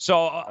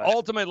 So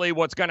ultimately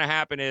what's going to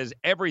happen is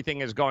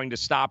everything is going to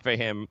stop for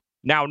him.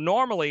 Now,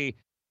 normally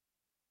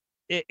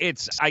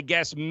it's, I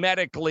guess,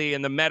 medically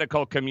in the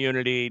medical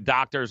community,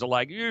 doctors are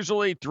like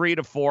usually 3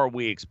 to 4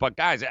 weeks. But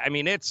guys, I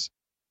mean,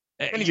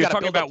 you're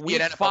talking about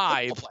week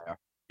 5.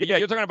 Yeah,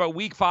 you're talking about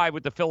week 5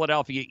 with the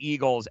Philadelphia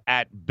Eagles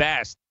at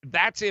best.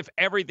 That's if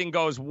everything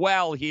goes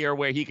well here,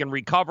 where he can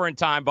recover in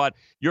time. But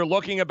you're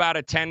looking about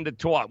a 10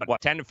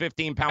 to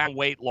 15 pound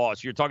weight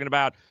loss. You're talking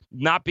about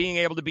not being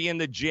able to be in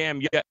the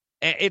gym.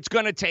 It's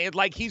going to take,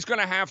 like, he's going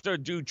to have to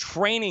do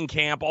training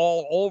camp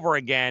all over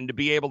again to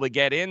be able to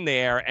get in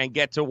there and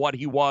get to what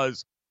he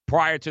was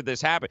prior to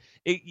this happening.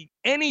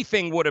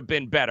 Anything would have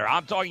been better.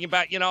 I'm talking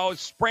about,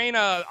 sprain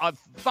a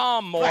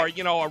thumb or,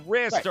 a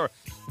wrist or.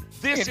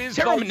 This is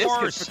the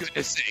worst. For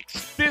goodness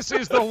sakes. This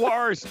is the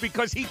worst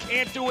because he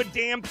can't do a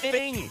damn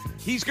thing.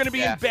 He's going to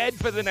be in bed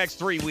for the next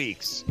 3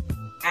 weeks.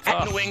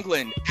 At New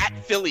England, at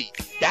Philly,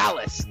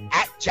 Dallas,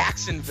 at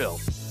Jacksonville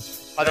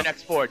are the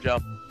next 4,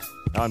 Joe.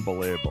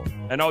 Unbelievable.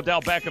 And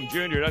Odell Beckham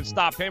Jr. doesn't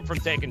stop him from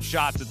taking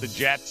shots at the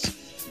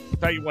Jets. I'll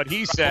tell you what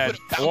he said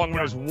along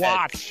with his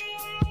watch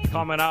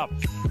coming up.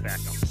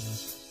 Beckham.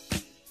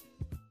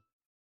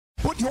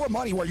 Put your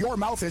money where your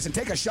mouth is and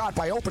take a shot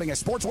by opening a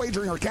sports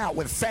wagering account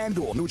with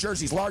FanDuel, New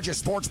Jersey's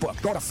largest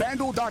sportsbook. Go to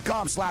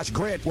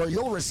FanDuel.com/grid, where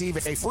you'll receive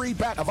a free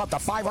bet of up to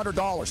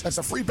 $500. That's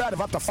a free bet of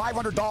up to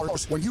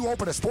 $500 when you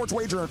open a sports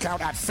wagering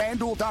account at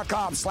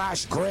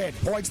FanDuel.com/grid.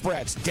 Point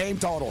spreads, game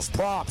totals,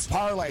 props,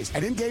 parlays,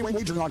 and in-game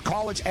wagering on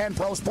college and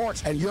pro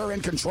sports, and you're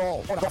in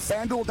control. Go to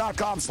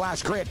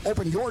FanDuel.com/grid.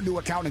 Open your new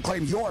account and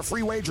claim your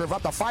free wager of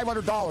up to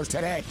 $500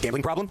 today.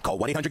 Gambling problem? Call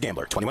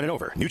 1-800-GAMBLER. 21 and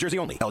over. New Jersey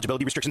only.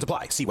 Eligibility restrictions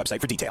apply. See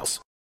website for details.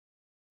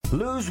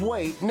 Lose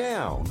weight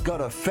now. Go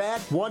to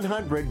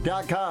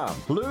fat100.com.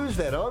 Lose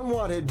that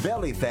unwanted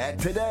belly fat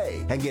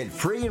today and get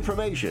free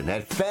information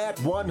at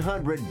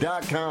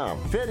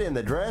fat100.com. Fit in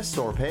the dress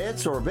or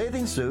pants or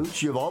bathing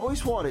suits you've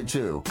always wanted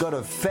to. Go to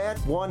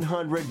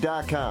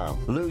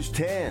fat100.com. Lose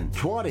 10,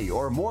 20,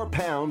 or more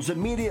pounds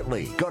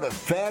immediately. Go to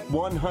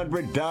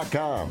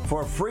fat100.com.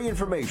 For free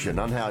information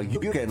on how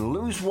you can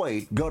lose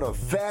weight, go to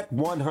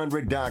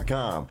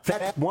fat100.com.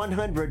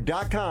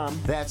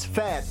 Fat100.com. That's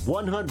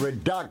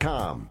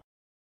fat100.com.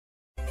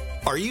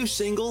 Are you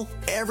single?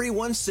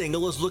 Everyone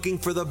single is looking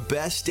for the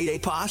best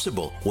date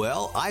possible.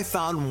 Well, I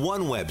found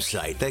one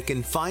website that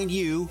can find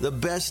you the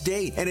best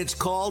date, and it's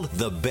called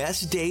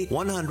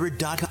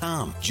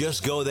thebestdate100.com.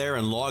 Just go there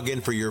and log in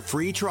for your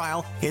free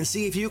trial and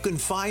see if you can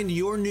find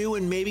your new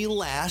and maybe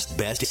last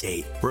best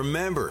date.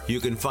 Remember, you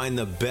can find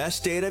the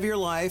best date of your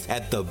life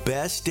at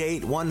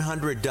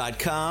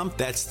thebestdate100.com.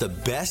 That's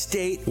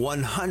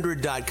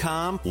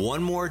thebestdate100.com.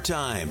 One more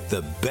time,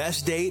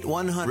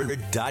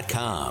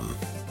 thebestdate100.com.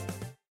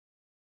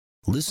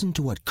 Listen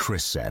to what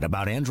Chris said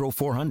about Andro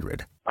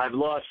 400. I've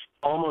lost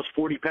almost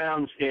 40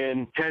 pounds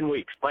in 10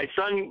 weeks. My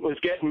son was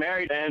getting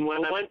married, and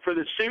when I went for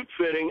the suit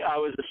fitting, I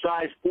was a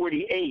size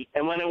 48.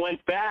 And when I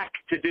went back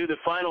to do the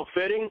final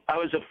fitting, I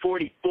was a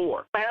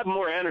 44. I have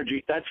more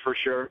energy, that's for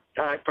sure.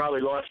 I probably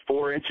lost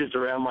 4 inches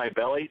around my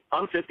belly.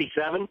 I'm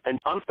 57, and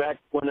I'm back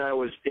when I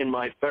was in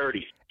my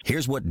 30s.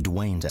 Here's what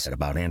Dwayne said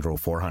about Andro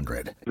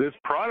 400. This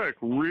product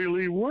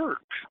really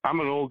works.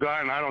 I'm an old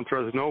guy, and I don't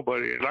trust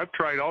nobody. And I've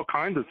tried all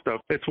kinds of stuff.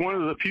 It's one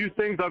of the few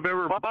things I've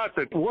ever bought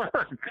that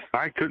works.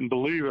 I couldn't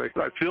believe it.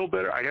 I feel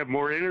better. I have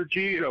more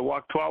energy. I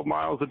walk 12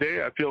 miles a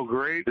day. I feel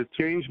great. It's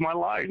changed my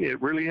life.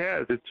 It really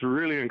has. It's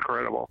really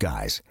incredible.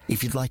 Guys,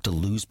 if you'd like to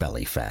lose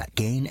belly fat,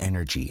 gain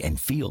energy, and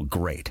feel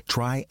great,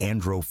 try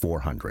Andro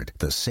 400,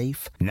 the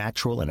safe,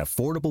 natural, and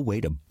affordable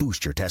way to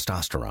boost your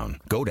testosterone.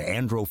 Go to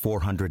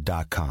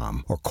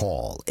andro400.com or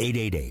call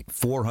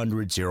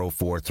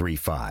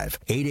 888-400-0435.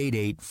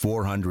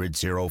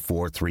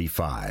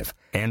 888-400-0435.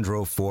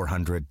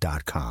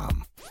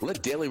 Andro400.com.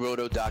 Let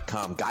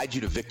DailyRoto.com guide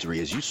you to victory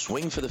as you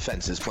swing for the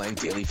fences playing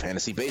daily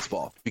fantasy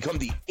baseball. Become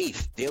the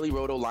 8th Daily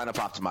Roto lineup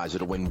optimizer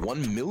to win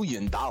 $1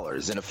 million in a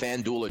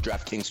FanDuel or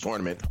DraftKings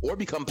tournament, or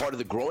become part of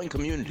the growing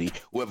community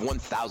who have won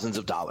thousands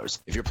of dollars.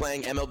 If you're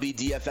playing MLB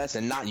DFS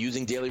and not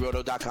using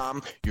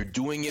DailyRoto.com, you're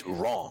doing it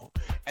wrong.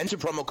 Enter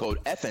promo code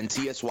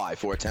FNTSY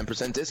for a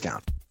 10%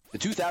 discount. the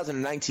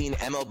 2019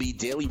 MLB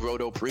Daily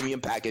Roto Premium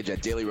Package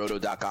at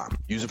dailyroto.com.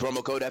 Use the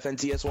promo code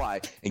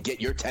FNTSY and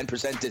get your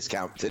 10%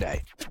 discount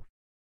today.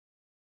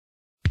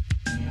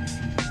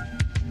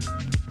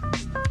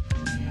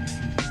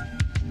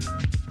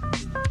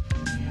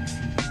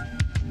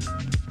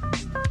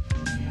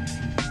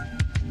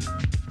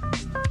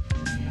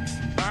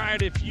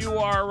 If you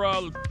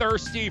are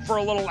thirsty for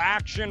a little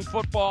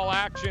football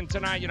action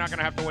tonight, you're not going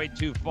to have to wait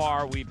too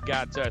far. We've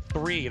got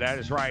three, that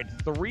is right,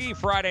 3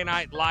 Friday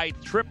Night Light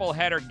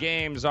triple-header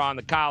games on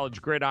the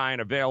college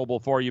gridiron available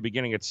for you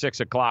beginning at 6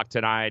 o'clock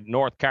tonight.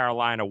 North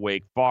Carolina,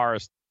 Wake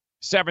Forest,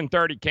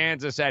 7:30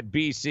 Kansas at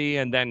BC,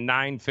 and then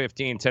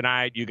 9:15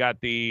 tonight. You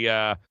got the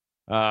a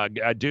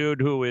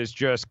dude who is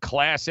just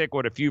classic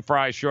with a few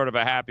fries short of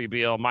a Happy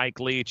Meal,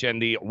 Mike Leach,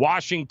 and the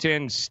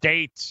Washington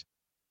State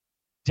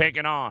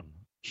taking on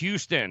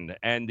Houston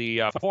and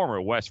the former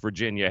West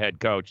Virginia head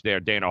coach there,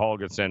 Dana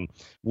Holgorsen,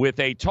 with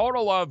a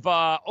total of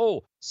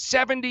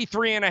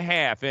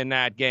 73.5 in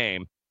that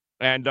game.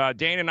 And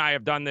Dana and I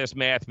have done this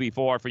math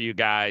before for you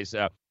guys.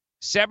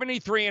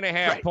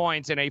 73.5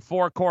 points in a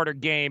 4-quarter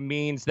game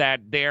means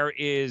that there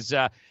is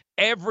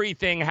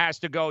everything has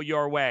to go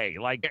your way,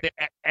 like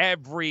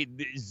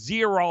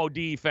zero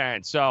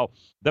defense. So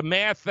the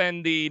math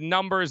and the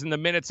numbers and the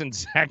minutes and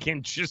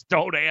seconds just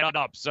don't add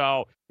up.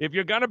 So if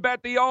you're going to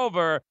bet the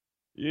over,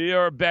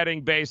 you're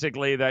betting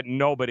basically that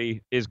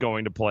nobody is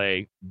going to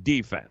play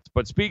defense.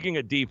 But speaking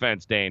of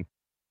defense, Dane,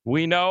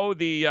 we know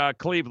the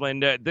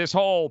Cleveland, this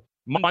whole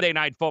Monday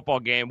Night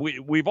Football game,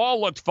 we've all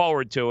looked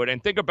forward to it.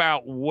 And think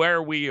about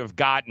where we have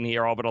gotten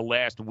here over the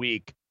last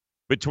week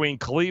between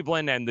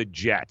Cleveland and the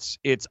Jets.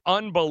 It's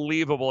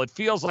unbelievable. It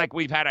feels like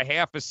we've had a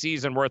half a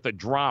season worth of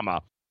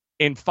drama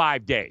in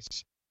 5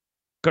 days.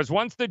 Because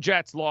once the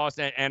Jets lost,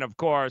 and of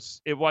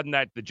course, it wasn't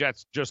that the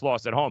Jets just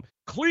lost at home.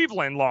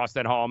 Cleveland lost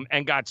at home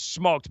and got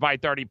smoked by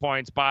 30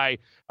 points by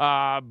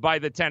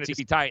the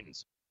Tennessee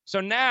Titans.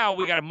 So now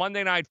we got a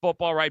Monday Night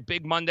Football, right?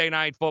 Big Monday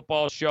Night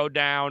Football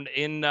showdown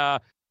in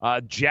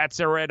Jets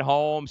are at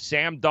home,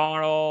 Sam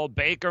Darnold,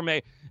 Baker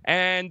May.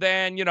 And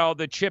then,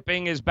 the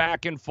chipping is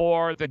back and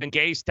forth. And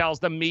Gase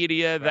tells the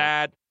media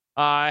that,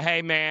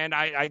 hey, man,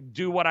 I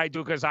do what I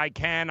do because I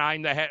can.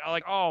 I'm the head.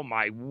 Like, oh,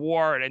 my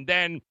word. And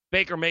then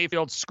Baker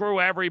Mayfield,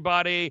 screw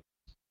everybody.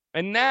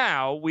 And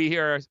now we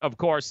hear, of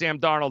course, Sam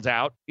Darnold's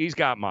out. He's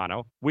got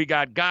mono. We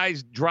got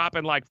guys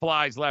dropping like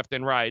flies left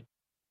and right.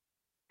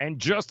 And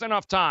just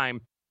enough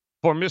time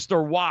for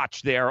Mr.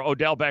 Watch there,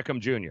 Odell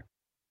Beckham Jr.,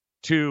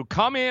 to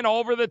come in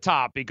over the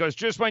top, because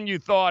just when you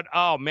thought,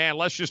 oh, man,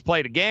 let's just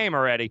play the game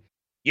already.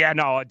 Yeah,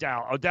 no,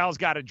 Odell's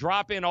got to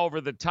drop in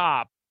over the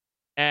top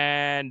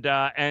and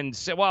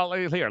say, well,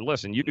 here,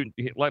 listen,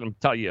 let him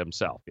tell you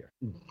himself here.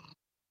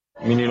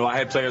 I mean, I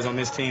had players on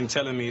this team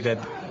telling me that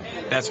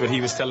that's what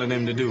he was telling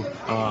them to do,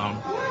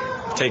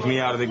 take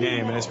me out of the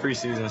game, and it's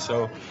preseason.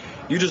 So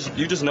you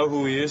just know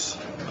who he is.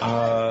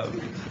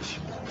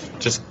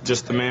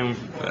 Just the man.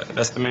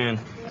 That's the man.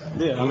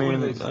 Yeah, I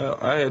mean,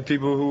 I had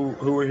people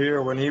who were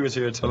here when he was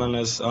here telling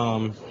us,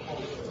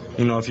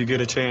 if you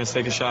get a chance,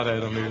 take a shot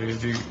at him.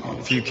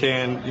 If you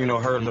can,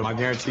 hurt him. I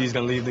guarantee he's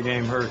gonna leave the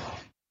game hurt.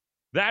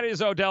 That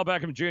is Odell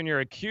Beckham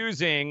Jr.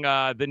 accusing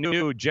the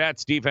new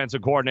Jets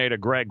defensive coordinator,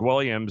 Greg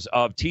Williams,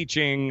 of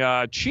teaching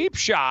cheap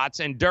shots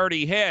and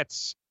dirty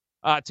hits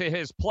to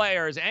his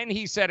players. And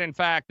he said, in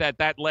fact,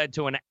 that led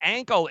to an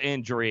ankle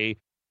injury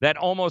that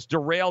almost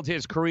derailed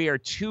his career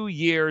 2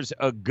 years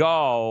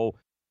ago.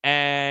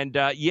 And,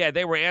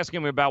 they were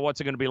asking me about what's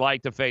it going to be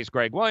like to face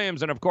Greg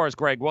Williams. And, of course,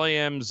 Greg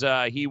Williams,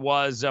 he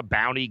was a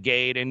Bounty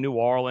Gate in New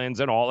Orleans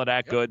and all of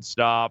that good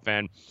stuff.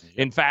 And,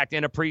 in fact,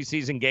 in a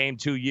preseason game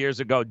 2 years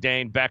ago,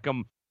 Dane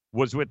Beckham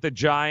was with the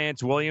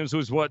Giants. Williams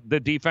was the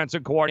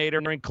defensive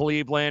coordinator in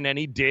Cleveland. And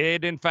he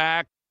did, in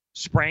fact,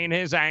 sprain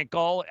his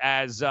ankle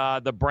as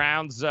the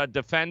Browns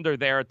defender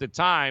there at the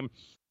time,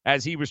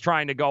 as he was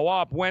trying to go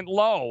up, went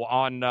low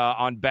on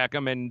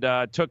Beckham and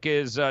took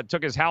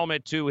his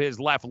helmet to his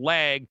left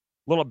leg.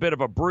 A little bit of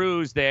a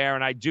bruise there,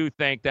 and I do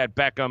think that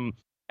Beckham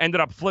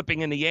ended up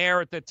flipping in the air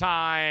at the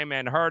time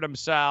and hurt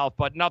himself,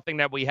 but nothing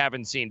that we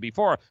haven't seen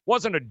before.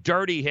 Wasn't a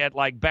dirty hit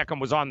like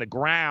Beckham was on the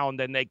ground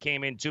and they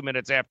came in 2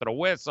 minutes after the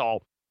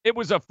whistle. It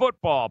was a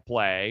football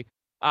play.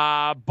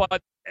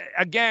 But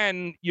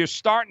again, you're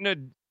starting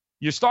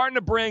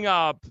to bring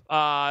up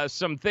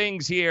some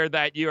things here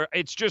that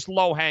it's just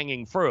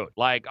low-hanging fruit.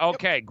 Like,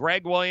 okay,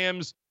 Greg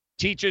Williams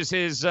teaches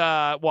his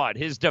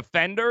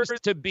defenders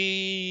to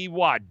be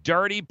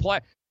dirty play.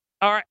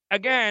 All right,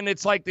 again,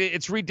 it's like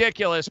it's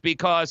ridiculous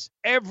because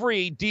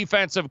every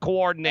defensive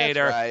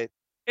coordinator. That's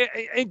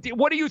right.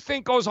 What do you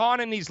think goes on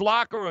in these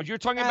locker rooms? You're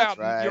talking about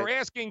you're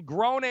asking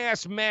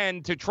grown-ass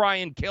men to try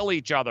and kill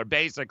each other,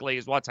 basically,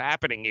 is what's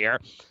happening here.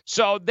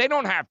 So they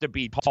don't have to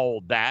be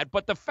told that.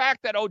 But the fact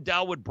that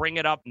Odell would bring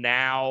it up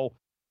now,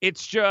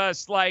 it's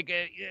just like,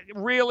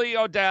 really,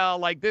 Odell,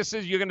 like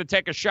you're going to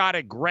take a shot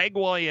at Greg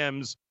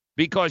Williams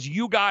because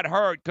you got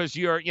hurt because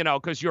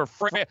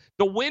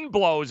the wind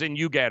blows and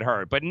you get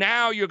hurt. But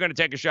now you're going to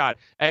take a shot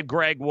at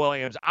Greg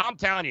Williams. I'm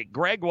telling you,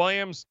 Greg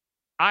Williams,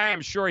 I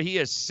am sure he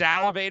is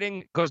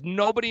salivating because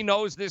nobody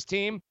knows this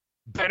team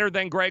better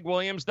than Greg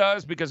Williams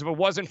does, because if it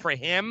wasn't for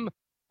him,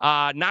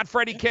 not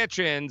Freddie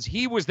Kitchens,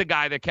 he was the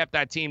guy that kept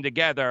that team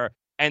together,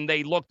 and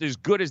they looked as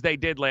good as they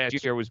did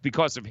last year. It was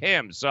because of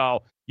him.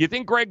 So you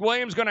think Greg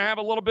Williams going to have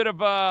a little bit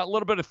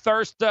of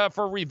thirst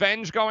for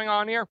revenge going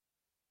on here?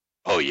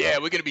 Oh, yeah,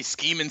 we're going to be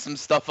scheming some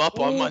stuff up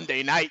on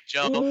Monday night,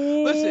 Joe.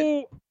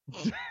 Listen,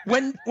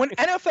 when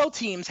NFL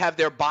teams have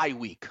their bye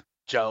week,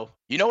 Joe,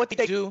 you know what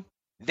they do?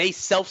 They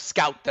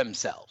self-scout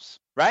themselves,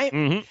 right?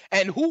 Mm-hmm.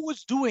 And who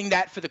was doing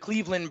that for the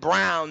Cleveland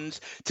Browns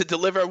to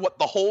deliver what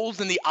the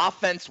holes in the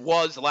offense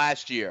was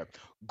last year?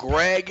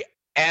 Greg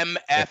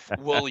M.F.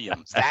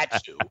 Williams.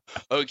 That's who,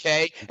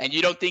 okay? And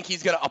you don't think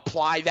he's going to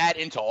apply that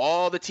into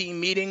all the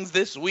team meetings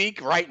this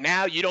week right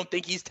now? You don't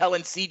think he's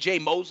telling C.J.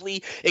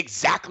 Mosley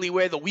exactly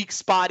where the weak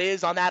spot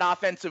is on that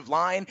offensive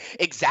line,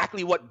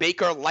 exactly what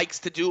Baker likes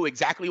to do,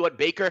 exactly what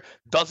Baker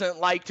doesn't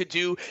like to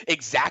do,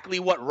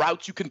 exactly what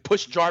routes you can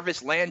push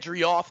Jarvis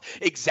Landry off,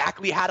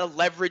 exactly how to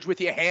leverage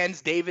with your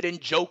hands David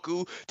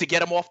Njoku to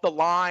get him off the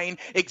line,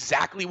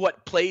 exactly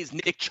what plays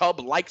Nick Chubb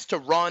likes to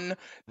run?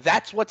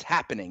 That's what's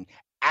happening.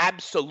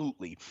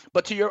 Absolutely.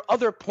 But to your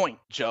other point,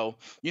 Joe,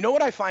 you know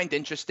what I find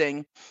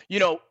interesting? You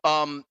know,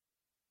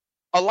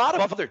 a lot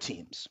of other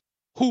teams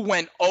who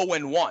went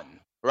 0-1,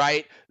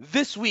 right?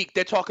 This week,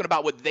 they're talking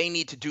about what they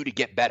need to do to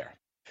get better.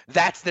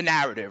 That's the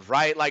narrative,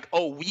 right? Like,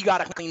 oh, we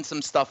got to clean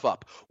some stuff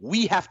up.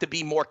 We have to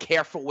be more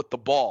careful with the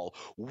ball.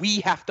 We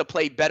have to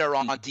play better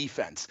on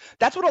defense.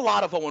 That's what a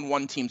lot of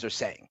 0-1 teams are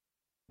saying.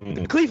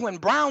 The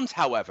Cleveland Browns,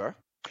 however,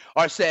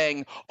 are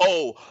saying,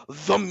 oh,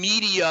 the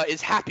media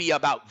is happy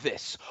about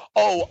this.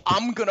 Oh,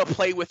 I'm going to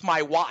play with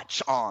my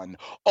watch on.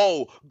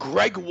 Oh,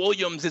 Greg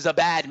Williams is a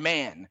bad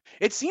man.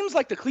 It seems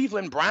like the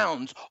Cleveland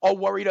Browns are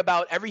worried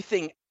about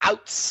everything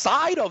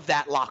outside of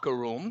that locker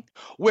room,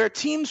 where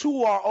teams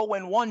who are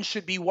 0-1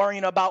 should be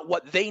worrying about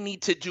what they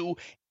need to do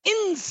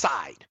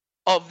inside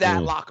of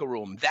that locker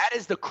room. That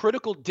is the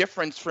critical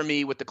difference for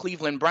me with the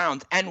Cleveland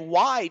Browns, and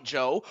why,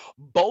 Joe,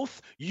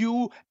 both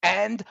you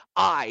and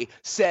I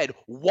said,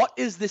 what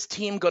is this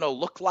team going to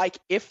look like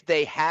if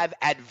they have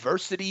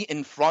adversity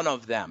in front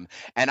of them?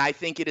 And I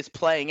think it is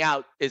playing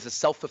out as a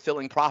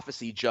self-fulfilling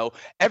prophecy, Joe.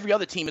 Every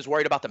other team is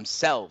worried about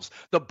themselves.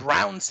 The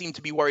Browns seem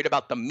to be worried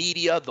about the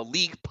media, the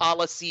league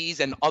policies,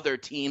 and other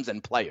teams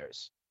and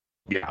players.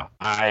 Yeah.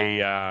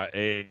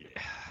 Add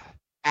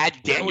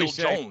Daniel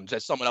Jones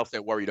as someone else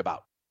they're worried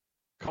about.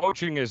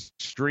 Coaching is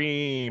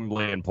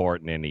extremely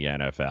important in the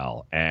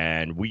NFL,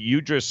 and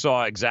you just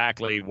saw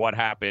exactly what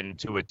happened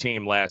to a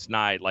team last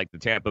night, like the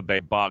Tampa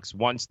Bay Bucks.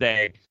 Once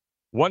they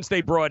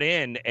brought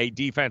in a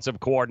defensive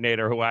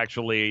coordinator who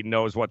actually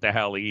knows what the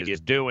hell he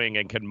is doing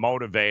and can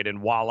motivate, and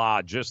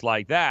voila, just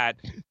like that,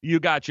 you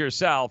got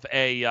yourself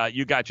a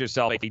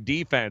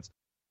defense.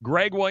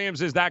 Greg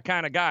Williams is that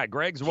kind of guy.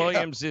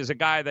 Williams is a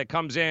guy that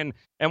comes in,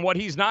 and what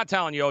he's not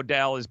telling you,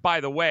 Odell, is, by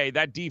the way,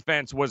 that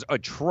defense was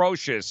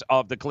atrocious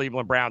of the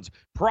Cleveland Browns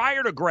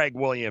prior to Greg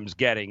Williams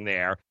getting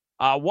there.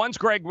 Once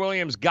Greg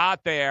Williams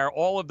got there,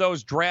 all of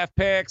those draft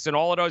picks and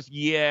all of those,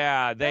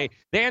 they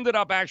ended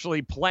up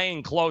actually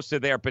playing close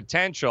to their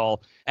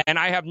potential, and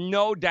I have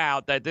no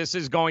doubt that this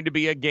is going to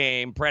be a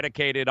game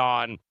predicated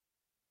on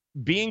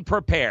being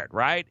prepared,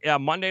 right?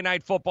 Monday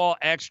Night Football,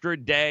 extra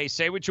day.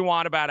 Say what you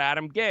want about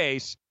Adam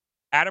Gase.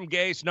 Adam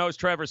Gase knows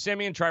Trevor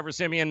Siemian. Trevor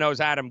Siemian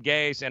knows Adam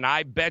Gase. And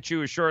I bet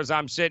you, as sure as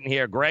I'm sitting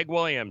here, Greg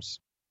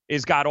Williams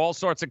has got all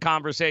sorts of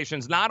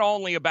conversations, not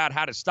only about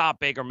how to stop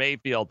Baker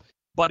Mayfield,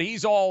 but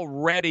he's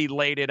already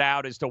laid it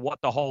out as to what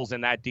the holes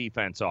in that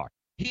defense are.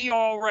 He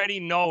already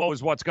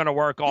knows what's going to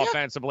work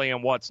offensively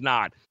and what's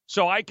not.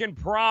 So I can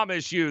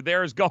promise you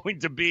there are going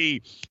to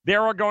be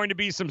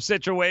some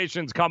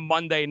situations come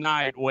Monday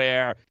night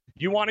where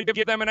you want to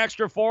give them an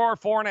extra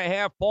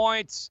 4.5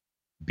 points.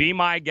 Be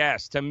my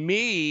guest. To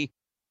me,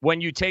 when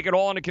you take it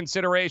all into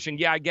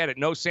consideration, I get it.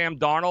 No Sam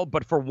Darnold,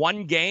 but for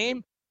one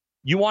game,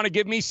 you want to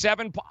give me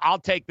 7? I'll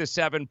take the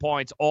 7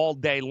 points all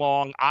day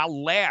long.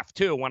 I'll laugh,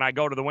 too, when I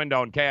go to the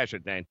window and cash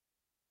it, Dane.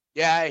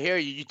 Yeah, I hear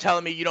you. You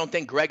telling me you don't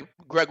think Greg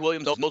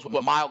Williams knows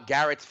what Myles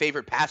Garrett's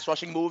favorite pass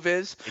rushing move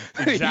is?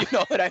 Exactly. You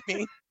know what I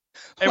mean?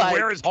 And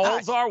where his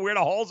holes are, where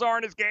the holes are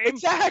in his game.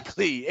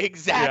 Exactly.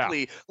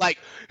 Yeah. Like,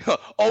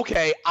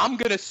 okay, I'm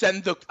gonna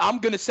send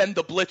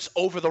the blitz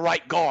over the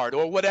right guard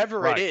or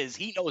whatever it is.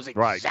 He knows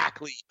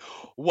exactly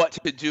what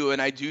to do, and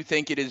I do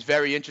think it is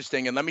very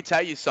interesting. And let me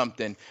tell you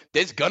something: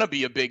 there's gonna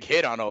be a big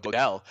hit on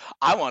Odell.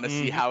 I want to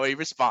see how he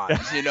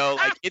responds. You know,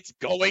 like it's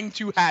going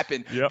to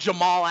happen. Yep.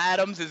 Jamal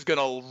Adams is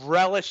gonna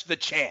relish the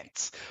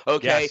chance.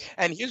 Okay,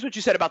 and here's what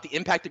you said about the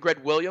impact of Greg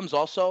Williams.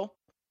 Also,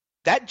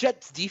 that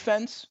Jets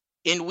defense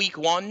in week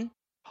 1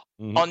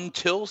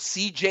 until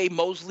C.J.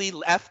 Mosley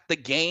left the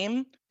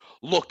game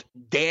looked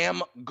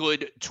damn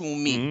good to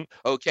me.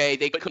 Okay,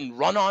 they couldn't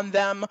run on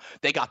them.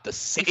 They got the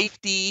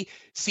safety.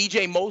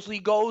 CJ Mosley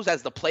goes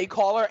as the play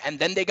caller, and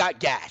then they got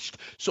gashed.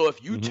 So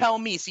if you tell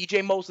me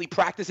CJ Mosley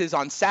practices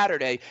on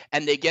Saturday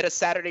and they get a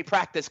Saturday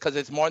practice because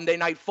it's Monday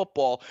Night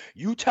Football,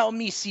 you tell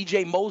me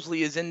CJ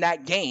Mosley is in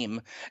that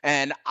game,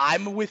 and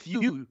I'm with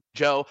you,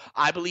 Joe.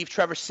 I believe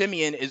Trevor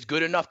Siemian is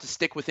good enough to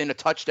stick within a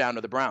touchdown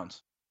of the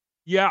Browns.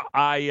 Yeah,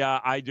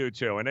 I do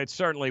too, and it's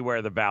certainly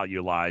where the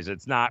value lies.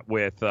 It's not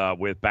with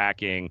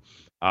backing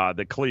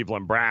the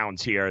Cleveland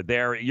Browns here.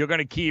 You're going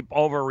to keep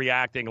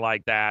overreacting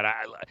like that.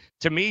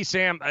 To me,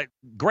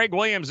 Greg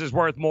Williams is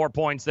worth more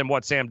points than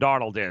what Sam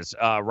Darnold is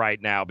right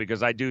now,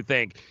 because I do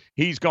think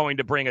he's going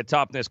to bring a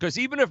toughness. Because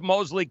even if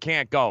Mosley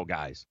can't go,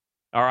 guys,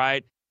 all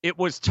right, it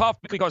was tough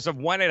because of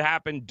when it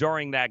happened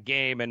during that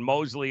game. And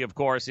Mosley, of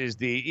course, he's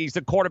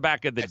the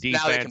quarterback of the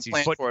defense. Now they can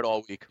plan for it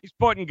all week. He's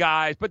putting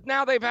guys, but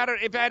now they've had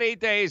 8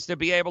 days to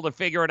be able to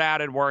figure it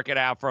out and work it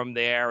out from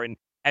there.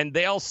 And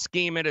they'll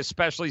scheme it,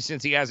 especially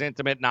since he has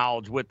intimate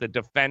knowledge with the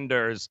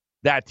defenders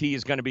that he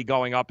is going to be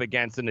going up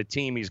against and the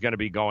team he's going to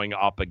be going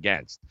up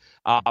against.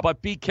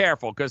 But be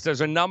careful, because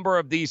there's a number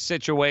of these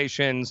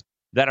situations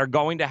that are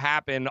going to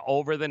happen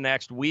over the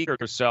next week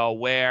or so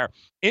where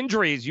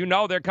injuries,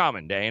 they're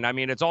coming, Dane. I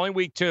mean, it's only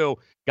week 2.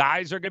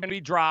 Guys are going to be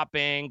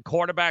dropping.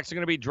 Quarterbacks are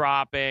going to be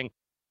dropping.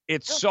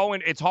 It's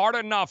hard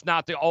enough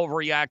not to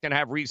overreact and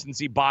have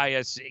recency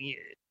bias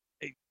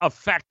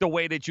affect the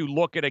way that you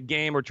look at a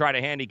game or try to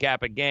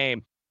handicap a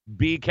game.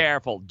 Be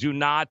careful. Do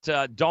not,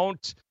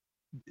 don't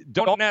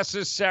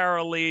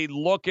necessarily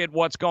look at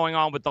what's going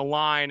on with the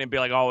line and be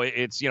like, oh,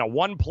 it's,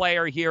 one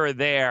player here or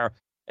there.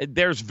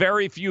 There's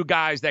very few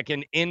guys that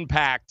can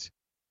impact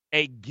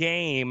a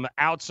game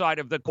outside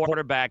of the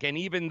quarterback. And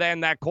even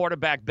then, that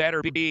quarterback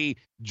better be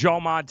Joe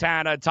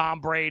Montana, Tom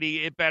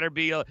Brady. It better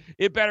be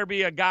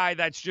a guy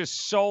that's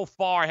just so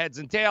far heads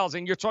and tails.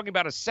 And you're talking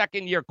about a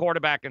second-year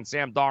quarterback in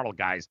Sam Darnold,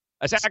 guys.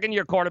 A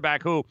second-year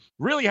quarterback who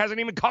really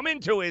hasn't even come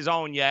into his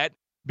own yet,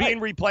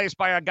 being replaced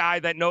by a guy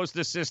that knows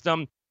the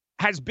system,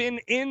 has been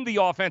in the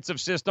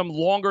offensive system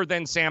longer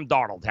than Sam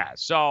Darnold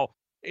has. So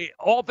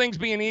all things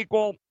being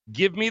equal,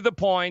 give me the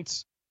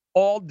points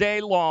all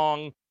day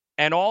long,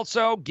 and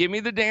also give me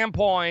the damn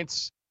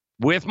points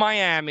with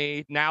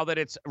Miami now that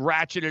it's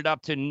ratcheted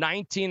up to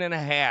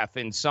 19.5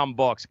 in some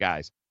books,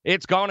 guys.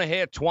 It's going to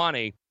hit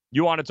 20.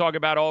 You want to talk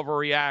about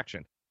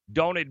overreaction.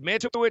 Don't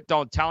admit to it.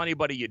 Don't tell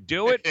anybody you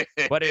do it.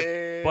 But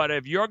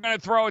if you're going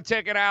to throw a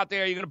ticket out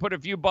there, you're going to put a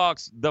few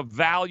bucks, the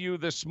value,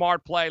 the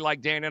smart play,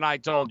 like Dan and I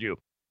told you,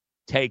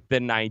 take the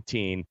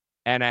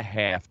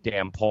 19.5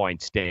 damn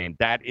points, Dan.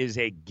 That is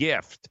a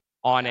gift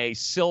on a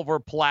silver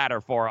platter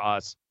for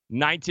us.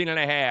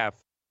 19.5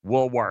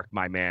 will work,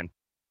 my man.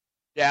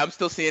 Yeah, I'm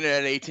still seeing it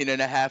at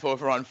 18.5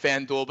 over on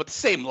FanDuel, but the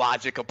same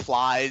logic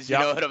applies. You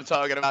know what I'm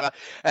talking about?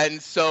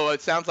 And so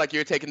it sounds like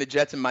you're taking the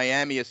Jets and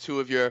Miami as 2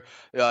 of your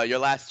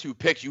last 2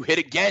 picks. You hit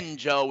again,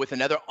 Joe, with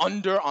another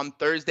under on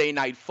Thursday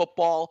Night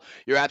Football.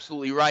 You're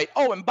absolutely right.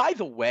 Oh, and by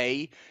the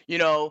way,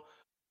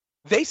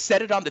 they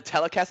said it on the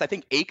telecast. I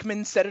think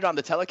Aikman said it on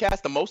the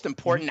telecast. The most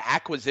important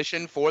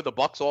acquisition for the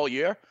Bucs all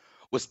year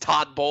was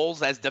Todd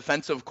Bowles as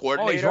defensive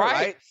coordinator,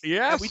 right?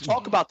 Yes. And we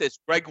talk about this,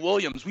 Greg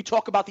Williams. We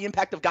talk about the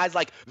impact of guys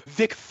like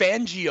Vic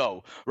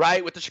Fangio,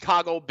 right, with the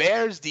Chicago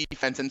Bears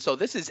defense. And so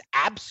this is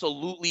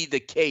absolutely the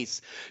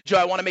case. Joe,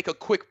 I want to make a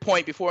quick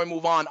point before we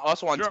move on,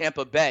 also on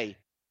Tampa Bay.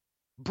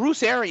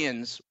 Bruce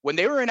Arians, when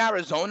they were in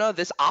Arizona,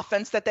 this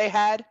offense that they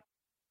had,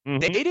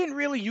 they didn't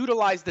really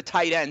utilize the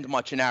tight end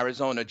much in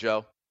Arizona,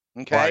 Joe.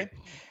 Okay? Right.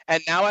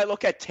 And now I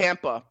look at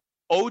Tampa,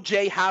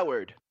 OJ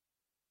Howard,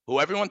 who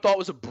everyone thought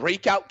was a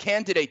breakout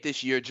candidate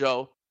this year,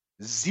 Joe.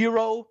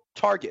 0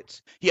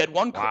 targets. He had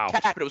 1 catch,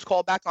 but it was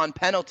called back on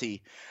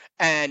penalty.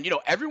 And,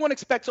 everyone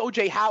expects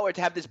O.J. Howard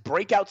to have this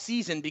breakout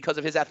season because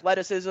of his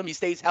athleticism. He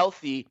stays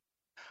healthy.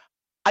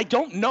 I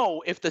don't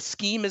know if the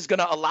scheme is going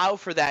to allow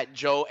for that,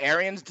 Joe.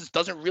 Arians just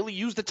doesn't really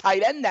use the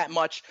tight end that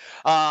much.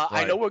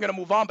 I know we're going to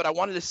move on, but I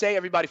wanted to say,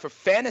 everybody, for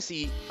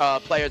fantasy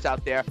players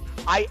out there,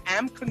 I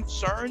am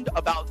concerned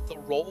about the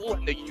role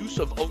and the use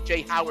of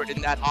O.J. Howard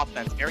in that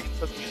offense. Arians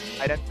doesn't use the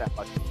tight end that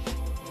much.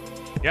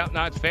 Yeah,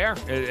 no, it's fair.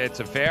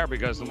 It's fair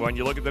because when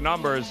you look at the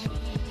numbers,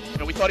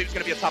 we thought he was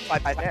going to be a top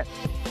 5 tight end.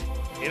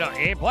 He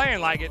ain't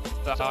playing like it.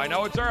 So I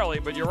know it's early,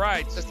 but you're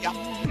right. Just the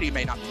opportunity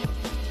may not be.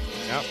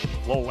 Yep,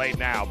 a little late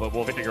now, but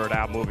we'll figure it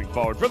out moving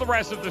forward. For the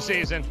rest of the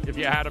season, if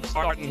you had him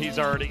starting, he's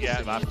already...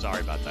 Yeah, I'm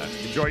sorry about that.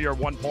 Enjoy your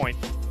 1 point.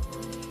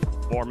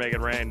 More Make It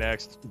Rain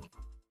next.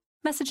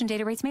 Message and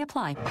data rates may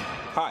apply.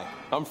 Hi,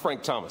 I'm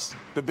Frank Thomas,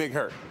 the Big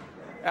Hurt.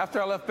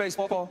 After I left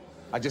baseball,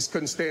 I just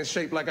couldn't stay in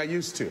shape like I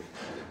used to.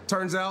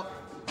 Turns out,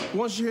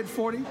 once you hit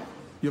 40,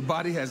 your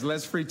body has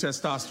less free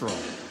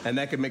testosterone, and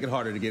that can make it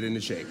harder to get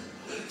into shape.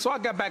 So I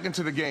got back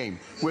into the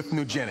game with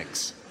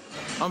Nugenics.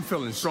 I'm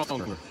feeling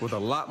stronger with a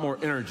lot more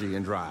energy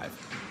and drive.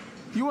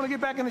 You want to get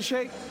back into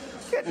shape?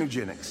 Get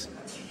Nugenics.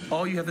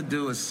 All you have to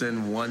do is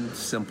send 1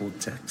 simple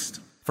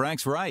text.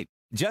 Frank's right.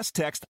 Just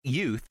text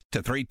YOUTH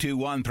to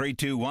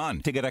 321321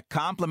 to get a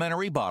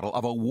complimentary bottle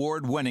of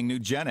award-winning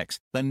Nugenix,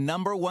 the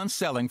 #1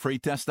 selling free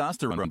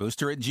testosterone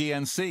booster at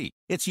GNC.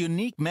 Its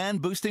unique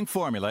man-boosting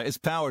formula is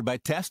powered by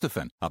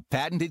Testofen, a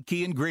patented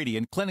key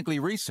ingredient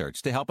clinically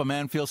researched to help a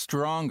man feel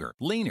stronger,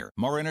 leaner,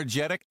 more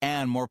energetic,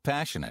 and more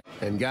passionate.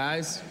 And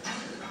guys,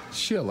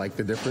 she'll like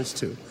the difference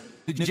too.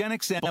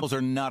 Nugenix samples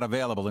are not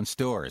available in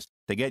stores.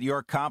 To get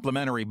your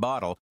complimentary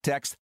bottle,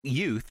 text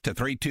YOUTH to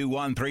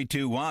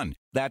 321321.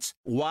 That's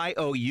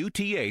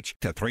YOUTH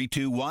to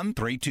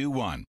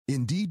 321321.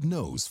 Indeed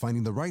knows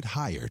finding the right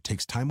hire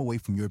takes time away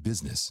from your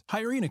business.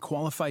 Hiring a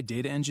qualified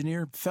data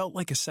engineer felt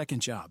like a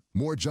second job.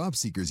 More job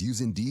seekers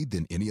use Indeed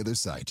than any other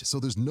site, so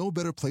there's no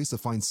better place to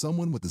find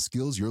someone with the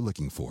skills you're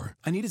looking for.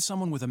 I needed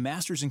someone with a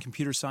master's in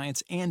computer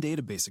science and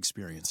database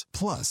experience.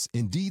 Plus,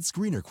 Indeed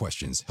screener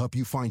questions help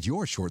you find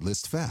your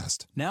shortlist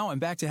fast. Now I'm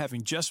back to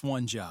having just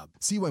one job.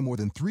 See why more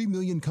than 3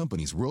 million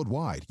companies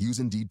worldwide use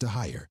Indeed to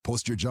hire.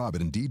 Post your job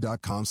at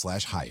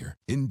Indeed.com/hire.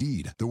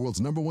 Indeed, the world's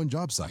 #1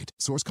 job site.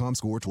 Source.com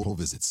score total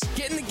visits.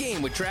 Get in the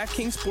game with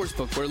DraftKings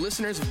Sportsbook, where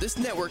listeners of this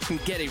network can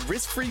get a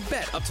risk-free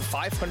bet up to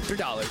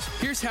 $500.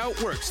 Here's how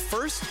it works.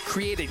 First,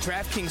 create a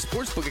DraftKings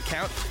Sportsbook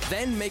account,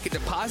 then make a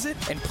deposit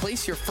and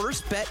place your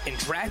first bet, and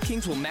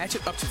DraftKings will match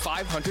it up to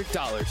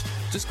 $500.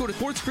 Just go to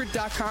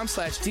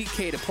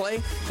sportsgrid.com/DK to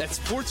play. That's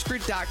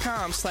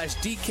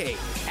sportsgrid.com/DK.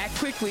 Act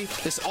quickly.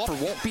 This offer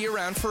won't be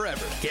around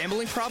forever.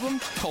 Gambling problem?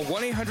 Call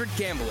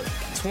 1-800-GAMBLER.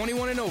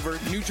 21 and over,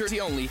 New Jersey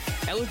only.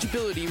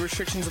 Eligibility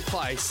restrictions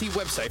apply. See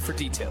website for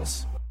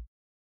details.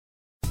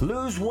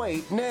 Lose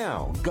weight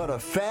now. Go to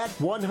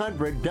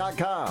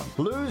fat100.com.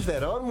 Lose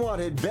that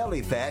unwanted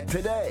belly fat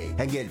today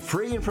and get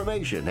free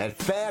information at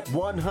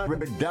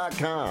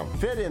fat100.com.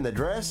 Fit in the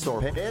dress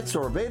or pants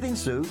or bathing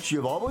suits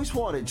you've always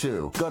wanted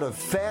to. Go to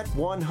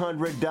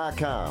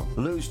fat100.com.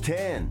 Lose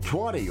 10,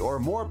 20, or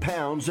more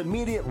pounds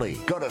immediately.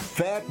 Go to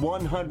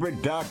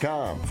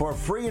fat100.com. For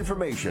free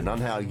information on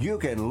how you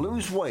can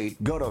lose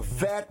weight, go to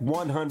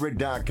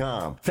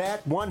fat100.com.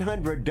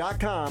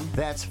 Fat100.com.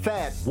 That's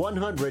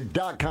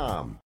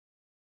fat100.com.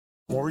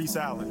 Maurice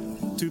Allen,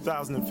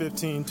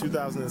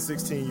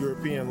 2015-2016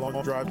 European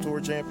Long Drive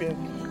Tour Champion,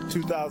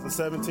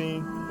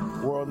 2017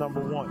 World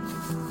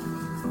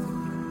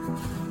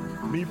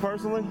 #1. Me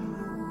personally,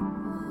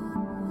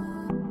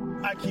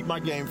 I keep my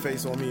game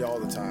face on me all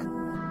the time.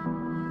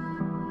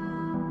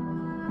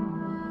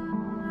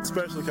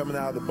 Especially coming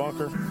out of the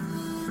bunker,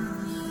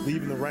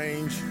 leaving the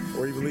range,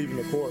 or even leaving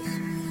the course.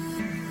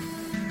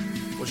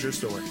 What's your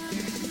story?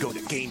 Go to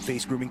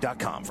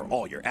GameFaceGrooming.com for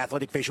all your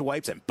athletic facial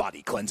wipes and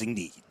body cleansing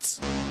needs.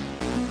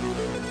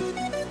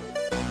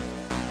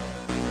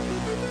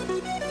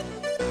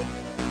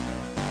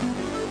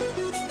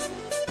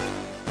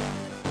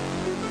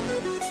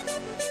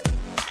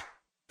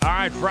 All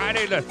right,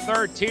 Friday the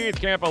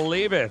 13th. Can't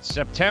believe it.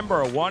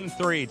 September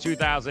 13,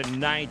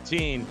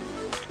 2019.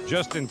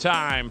 Just in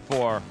time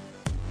for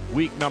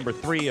week number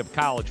 3 of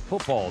college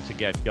football to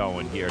get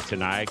going here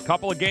tonight.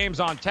 Couple of games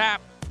on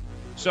tap.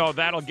 So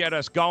that'll get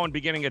us going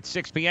beginning at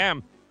 6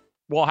 p.m.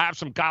 We'll have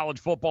some college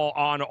football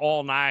on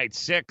all night,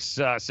 6,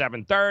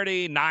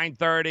 7:30,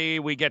 9:30.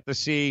 We get to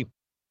see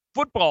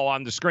football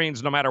on the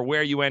screens no matter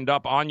where you end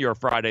up on your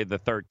Friday the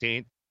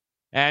 13th.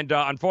 And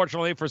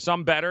unfortunately for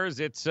some bettors,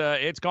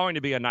 it's going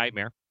to be a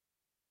nightmare.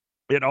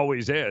 It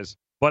always is.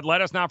 But let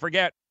us not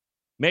forget,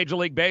 Major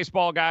League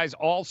Baseball, guys,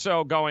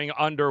 also going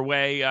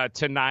underway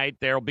tonight.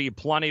 There'll be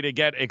plenty to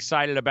get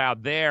excited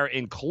about there,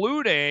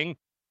 including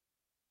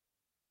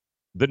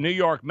the New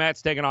York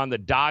Mets taking on the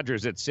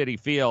Dodgers at Citi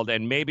Field,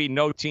 and maybe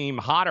no team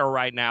hotter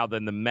right now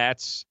than the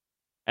Mets.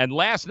 And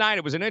last night,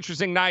 it was an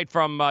interesting night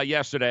from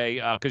yesterday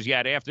because you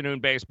had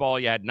afternoon baseball,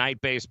 you had night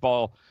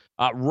baseball.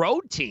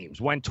 Road teams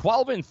went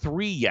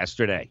 12-3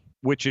 yesterday,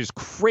 which is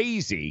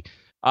crazy.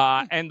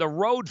 And the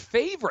road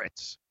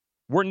favorites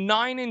were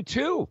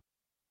 9-2.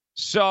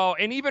 So,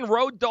 and even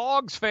road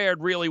dogs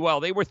fared really well.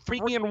 They were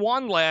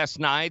 3-1 last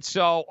night.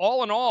 So,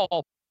 all in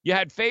all, you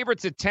had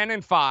favorites at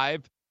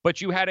 10-5. But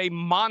you had a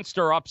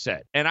monster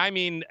upset. And I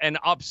mean an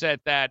upset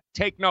that,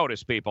 take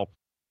notice, people.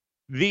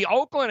 The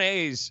Oakland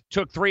A's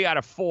took 3 out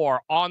of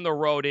 4 on the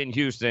road in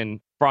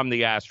Houston from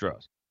the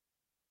Astros.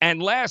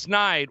 And last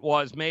night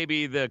was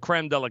maybe the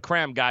creme de la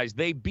creme, guys.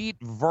 They beat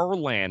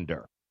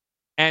Verlander.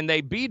 And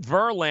they beat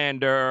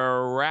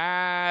Verlander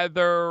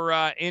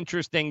rather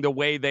interesting the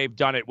way they've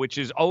done it, which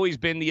has always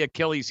been the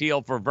Achilles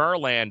heel for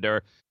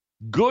Verlander.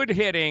 Good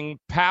hitting,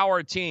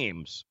 power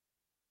teams.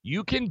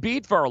 You can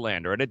beat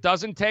Verlander, and it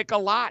doesn't take a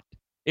lot.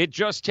 It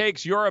just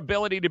takes your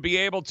ability to be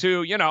able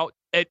to,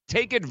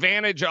 take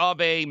advantage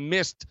of a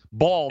missed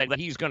ball that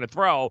he's going to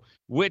throw,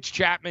 which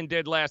Chapman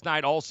did last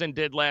night, Olsen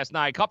did last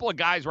night. A couple of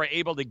guys were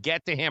able to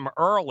get to him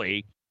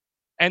early,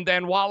 and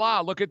then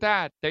voila, look at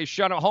that. They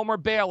shut him. Homer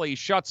Bailey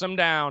shuts them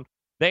down.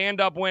 They end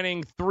up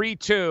winning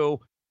 3-2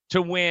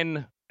 to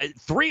win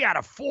 3 out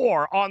of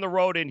 4 on the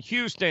road in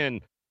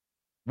Houston.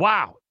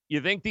 Wow. You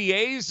think the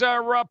A's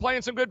are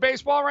playing some good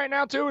baseball right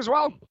now, too, as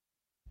well?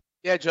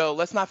 Yeah, Joe,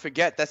 let's not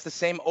forget that's the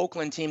same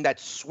Oakland team that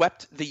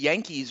swept the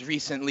Yankees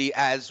recently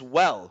as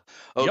well.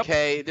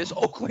 Okay, yep. This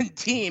Oakland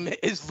team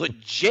is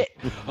legit.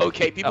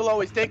 Okay, people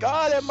always think,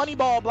 oh, they're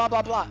Moneyball, blah,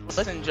 blah, blah.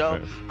 Listen,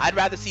 Joe, I'd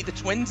rather see the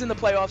Twins in the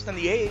playoffs than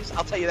the A's.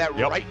 I'll tell you that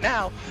right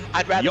now.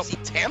 I'd rather see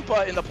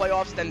Tampa in the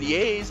playoffs than the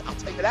A's. I'll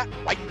tell you that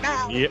right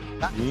now. Yep.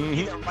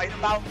 Either right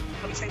about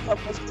the same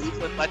level as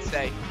Cleveland, let's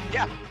say.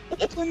 Yeah,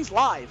 Oakland's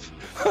live.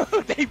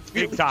 They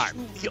really big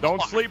time.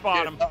 Don't sleep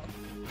on them.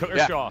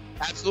 Kershaw,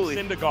 absolutely.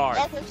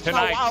 Syndergaard,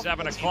 tonight,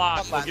 7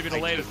 o'clock. We'll give you the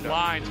latest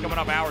lines coming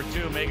up hour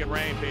 2. Make it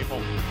rain, people.